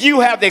 If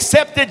you have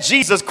accepted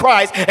Jesus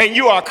Christ and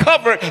you are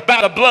covered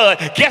by the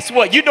blood, guess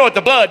what? You know what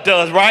the blood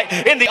does, right?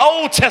 In the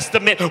Old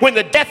Testament, when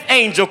the death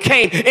angel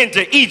came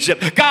into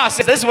Egypt, God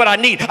says, this is what I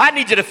need. I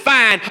need you to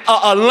find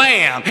a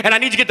lamb, and I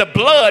need you to get the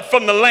blood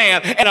from the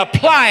lamb and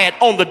apply it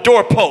on the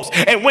doorpost.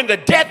 And when the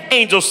death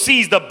angel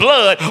sees the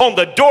blood on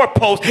the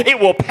doorpost, it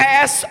will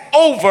pass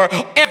over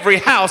every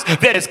house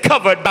that is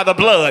covered by the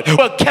blood.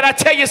 Well, can I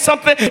tell you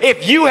something?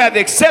 If you have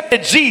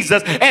accepted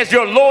Jesus as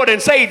your Lord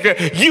and Savior,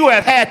 you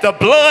have had the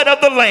blood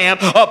of the lamb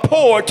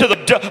applied to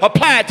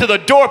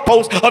the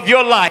doorpost of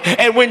your life.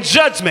 And when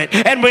judgment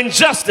and when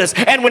justice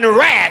and when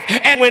wrath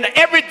and when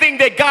everything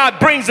that God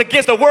brings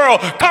against the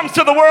world comes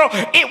to the world,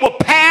 it will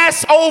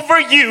pass over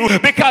you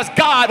because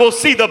God will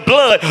see the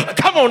blood.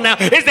 Come on now.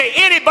 Is there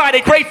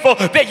anybody grateful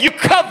that you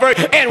covered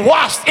and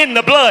washed in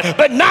the blood?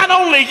 But not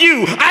only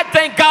you, I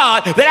thank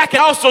God that I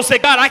can also say,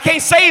 God, I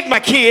can't save my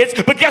kids,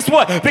 but guess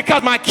what?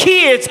 Because my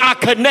kids are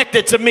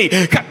connected to me.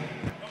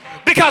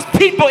 Because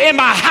people in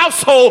my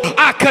household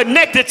are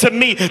connected to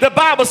me. The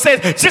Bible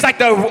says, just like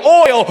the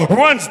oil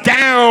runs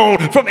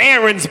down from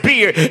Aaron's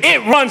beard,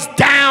 it runs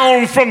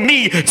down from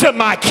me to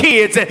my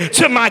kids and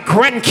to my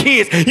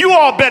grandkids. You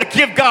all better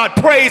give God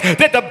praise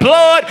that the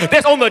blood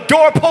that's on the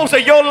doorpost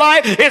of your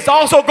life is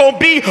also going to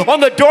be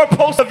on the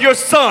doorpost of your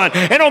son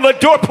and on the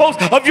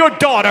doorpost of your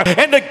daughter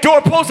and the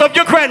doorpost of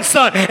your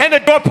grandson and the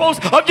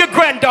doorpost of your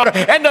granddaughter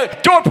and the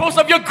doorpost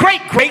of your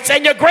great-greats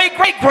and your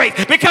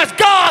great-great-greats, because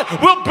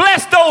God will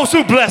bless those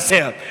who bless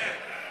him.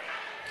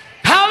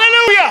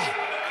 Hallelujah.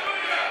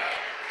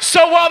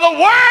 So while the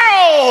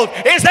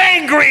world is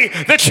angry,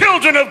 the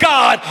children of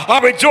God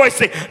are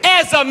rejoicing.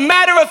 As a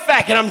matter of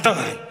fact, and I'm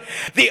done,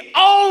 the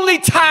only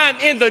time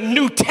in the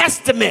New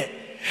Testament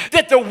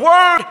that the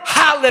word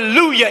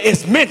hallelujah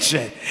is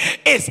mentioned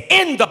is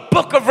in the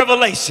book of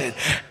Revelation.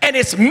 And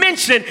it's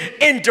mentioned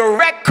in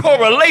direct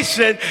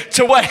correlation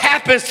to what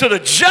happens to the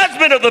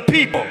judgment of the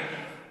people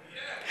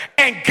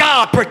and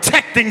God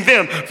protecting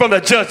them from the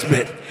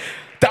judgment.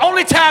 The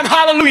only time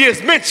hallelujah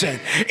is mentioned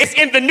is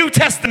in the New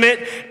Testament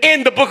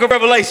in the book of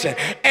Revelation.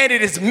 And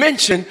it is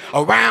mentioned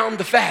around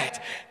the fact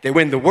that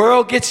when the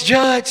world gets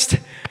judged,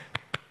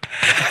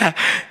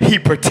 he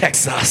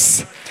protects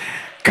us.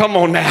 Come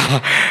on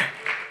now.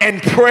 And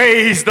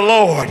praise the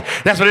Lord.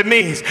 That's what it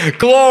means.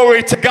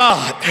 Glory to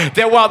God.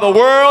 That while the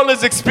world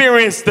is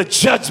experiencing the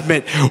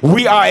judgment,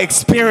 we are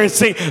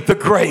experiencing the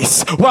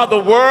grace. While the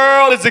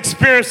world is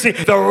experiencing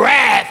the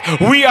wrath,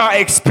 we are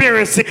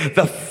experiencing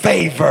the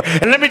favor.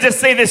 And let me just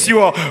say this, you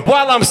all.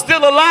 While I'm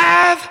still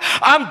alive,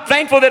 I'm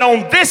thankful that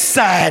on this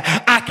side,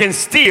 I can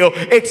still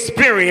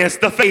experience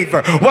the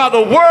favor. While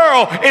the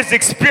world is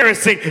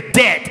experiencing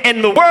debt,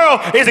 and the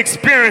world is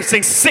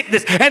experiencing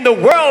sickness, and the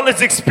world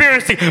is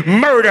experiencing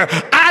murder,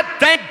 I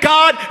thank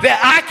God that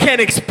I can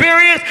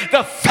experience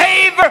the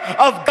favor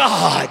of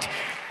God.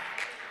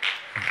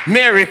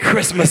 Merry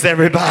Christmas,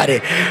 everybody,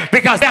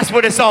 because that's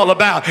what it's all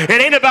about. It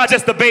ain't about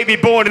just the baby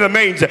born in the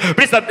manger,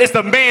 but it's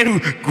the man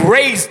who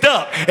raised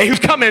up and who's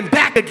coming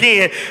back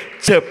again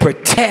to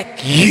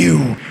protect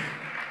you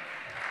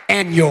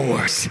and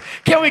yours.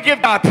 Can we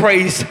give God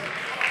praise?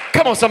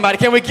 Come on, somebody.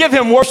 Can we give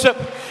him worship?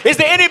 Is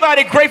there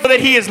anybody grateful that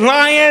he is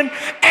lion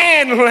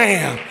and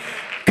lamb?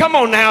 Come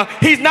on now.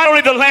 He's not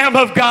only the Lamb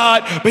of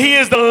God, but he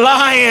is the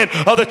Lion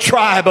of the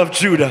tribe of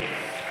Judah.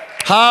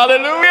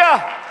 Hallelujah.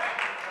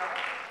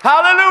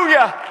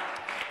 Hallelujah.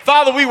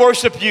 Father, we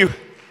worship you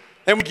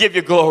and we give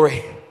you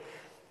glory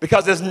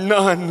because there's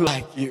none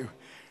like you.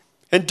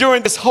 And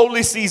during this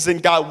holy season,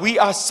 God, we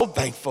are so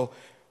thankful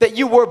that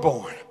you were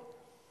born.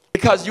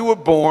 Because you were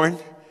born,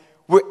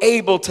 we're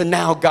able to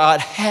now, God,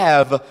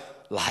 have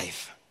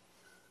life.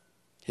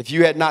 If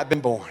you had not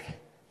been born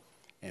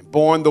and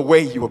born the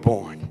way you were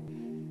born,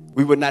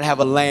 we would not have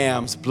a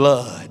lamb's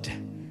blood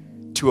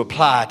to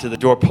apply to the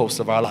doorposts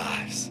of our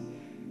lives.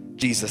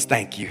 Jesus,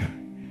 thank you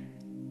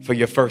for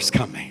your first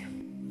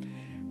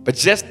coming. But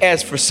just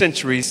as for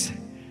centuries,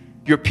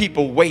 your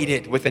people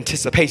waited with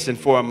anticipation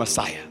for a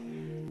Messiah.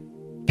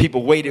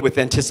 People waited with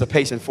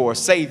anticipation for a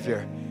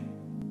Savior.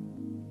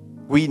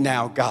 We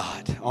now,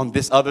 God, on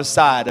this other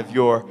side of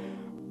your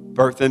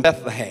birth in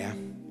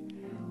Bethlehem,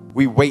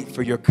 we wait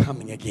for your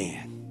coming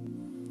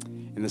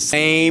again. In the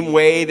same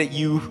way that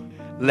you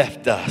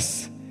left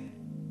us,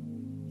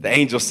 the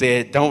angel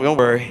said, don't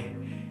worry.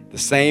 The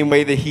same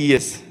way that he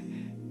has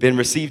been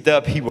received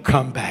up, he will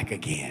come back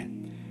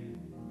again.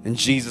 And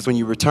Jesus, when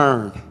you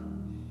return,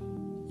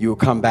 you will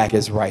come back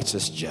as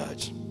righteous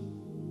judge.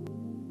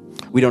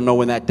 We don't know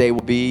when that day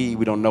will be.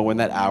 We don't know when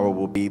that hour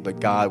will be. But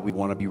God, we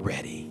want to be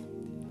ready.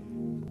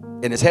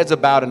 And his heads are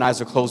bowed and eyes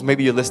are closed.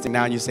 Maybe you're listening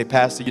now and you say,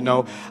 Pastor, you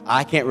know,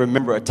 I can't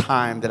remember a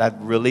time that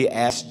I've really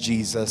asked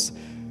Jesus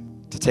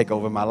to take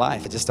over my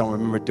life. I just don't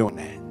remember doing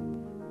that.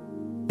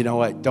 You know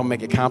what? Don't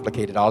make it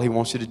complicated. All he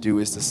wants you to do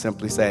is to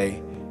simply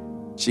say,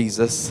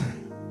 Jesus,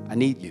 I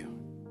need you.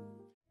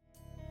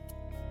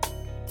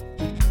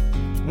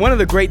 One of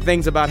the great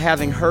things about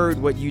having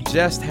heard what you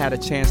just had a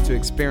chance to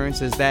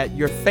experience is that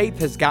your faith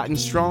has gotten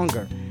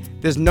stronger.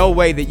 There's no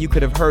way that you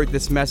could have heard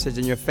this message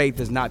and your faith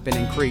has not been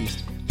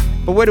increased.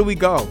 But where do we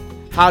go?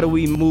 How do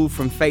we move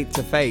from faith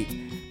to faith?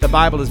 The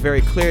Bible is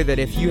very clear that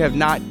if you have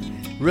not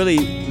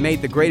really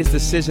made the greatest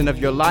decision of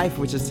your life,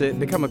 which is to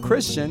become a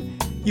Christian,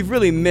 you've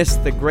really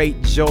missed the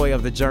great joy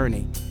of the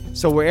journey.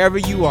 So wherever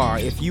you are,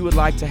 if you would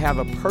like to have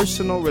a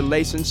personal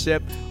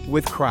relationship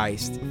with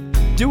Christ,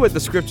 do what the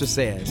scripture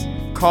says.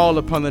 Call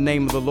upon the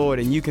name of the Lord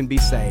and you can be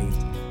saved.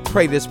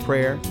 Pray this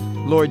prayer.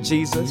 Lord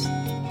Jesus,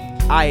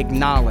 I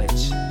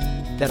acknowledge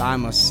that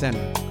I'm a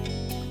sinner.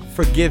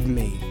 Forgive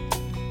me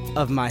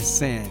of my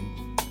sin.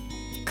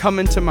 Come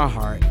into my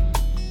heart.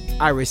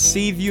 I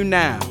receive you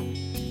now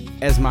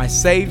as my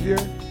Savior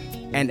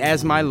and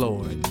as my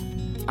Lord.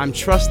 I'm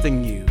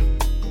trusting you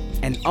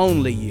and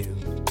only you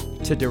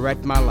to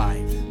direct my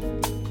life.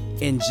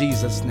 In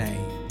Jesus' name.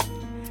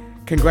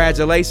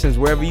 Congratulations,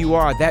 wherever you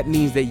are, that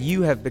means that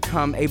you have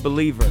become a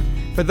believer.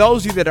 For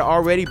those of you that are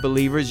already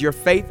believers, your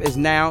faith is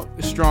now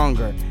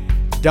stronger.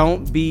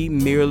 Don't be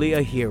merely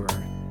a hearer,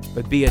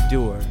 but be a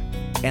doer,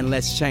 and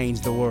let's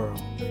change the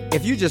world.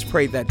 If you just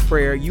prayed that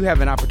prayer, you have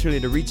an opportunity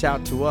to reach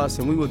out to us,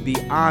 and we would be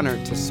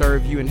honored to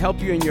serve you and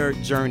help you in your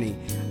journey.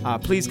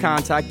 Please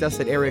contact us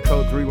at area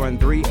code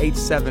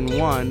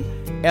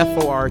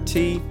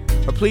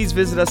 313-871-FORT, or please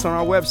visit us on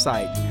our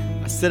website,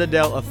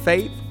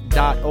 citadeloffaith.org.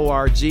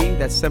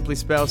 That's simply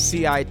spelled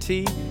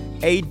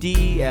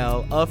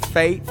CITADEL of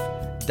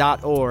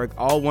faith.org,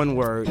 all one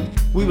word.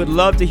 We would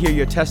love to hear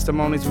your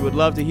testimonies. We would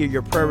love to hear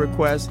your prayer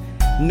requests.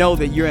 Know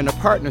that you're in a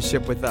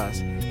partnership with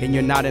us and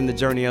you're not in the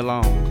journey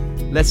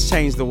alone. Let's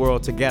change the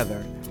world together,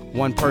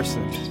 one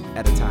person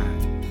at a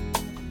time.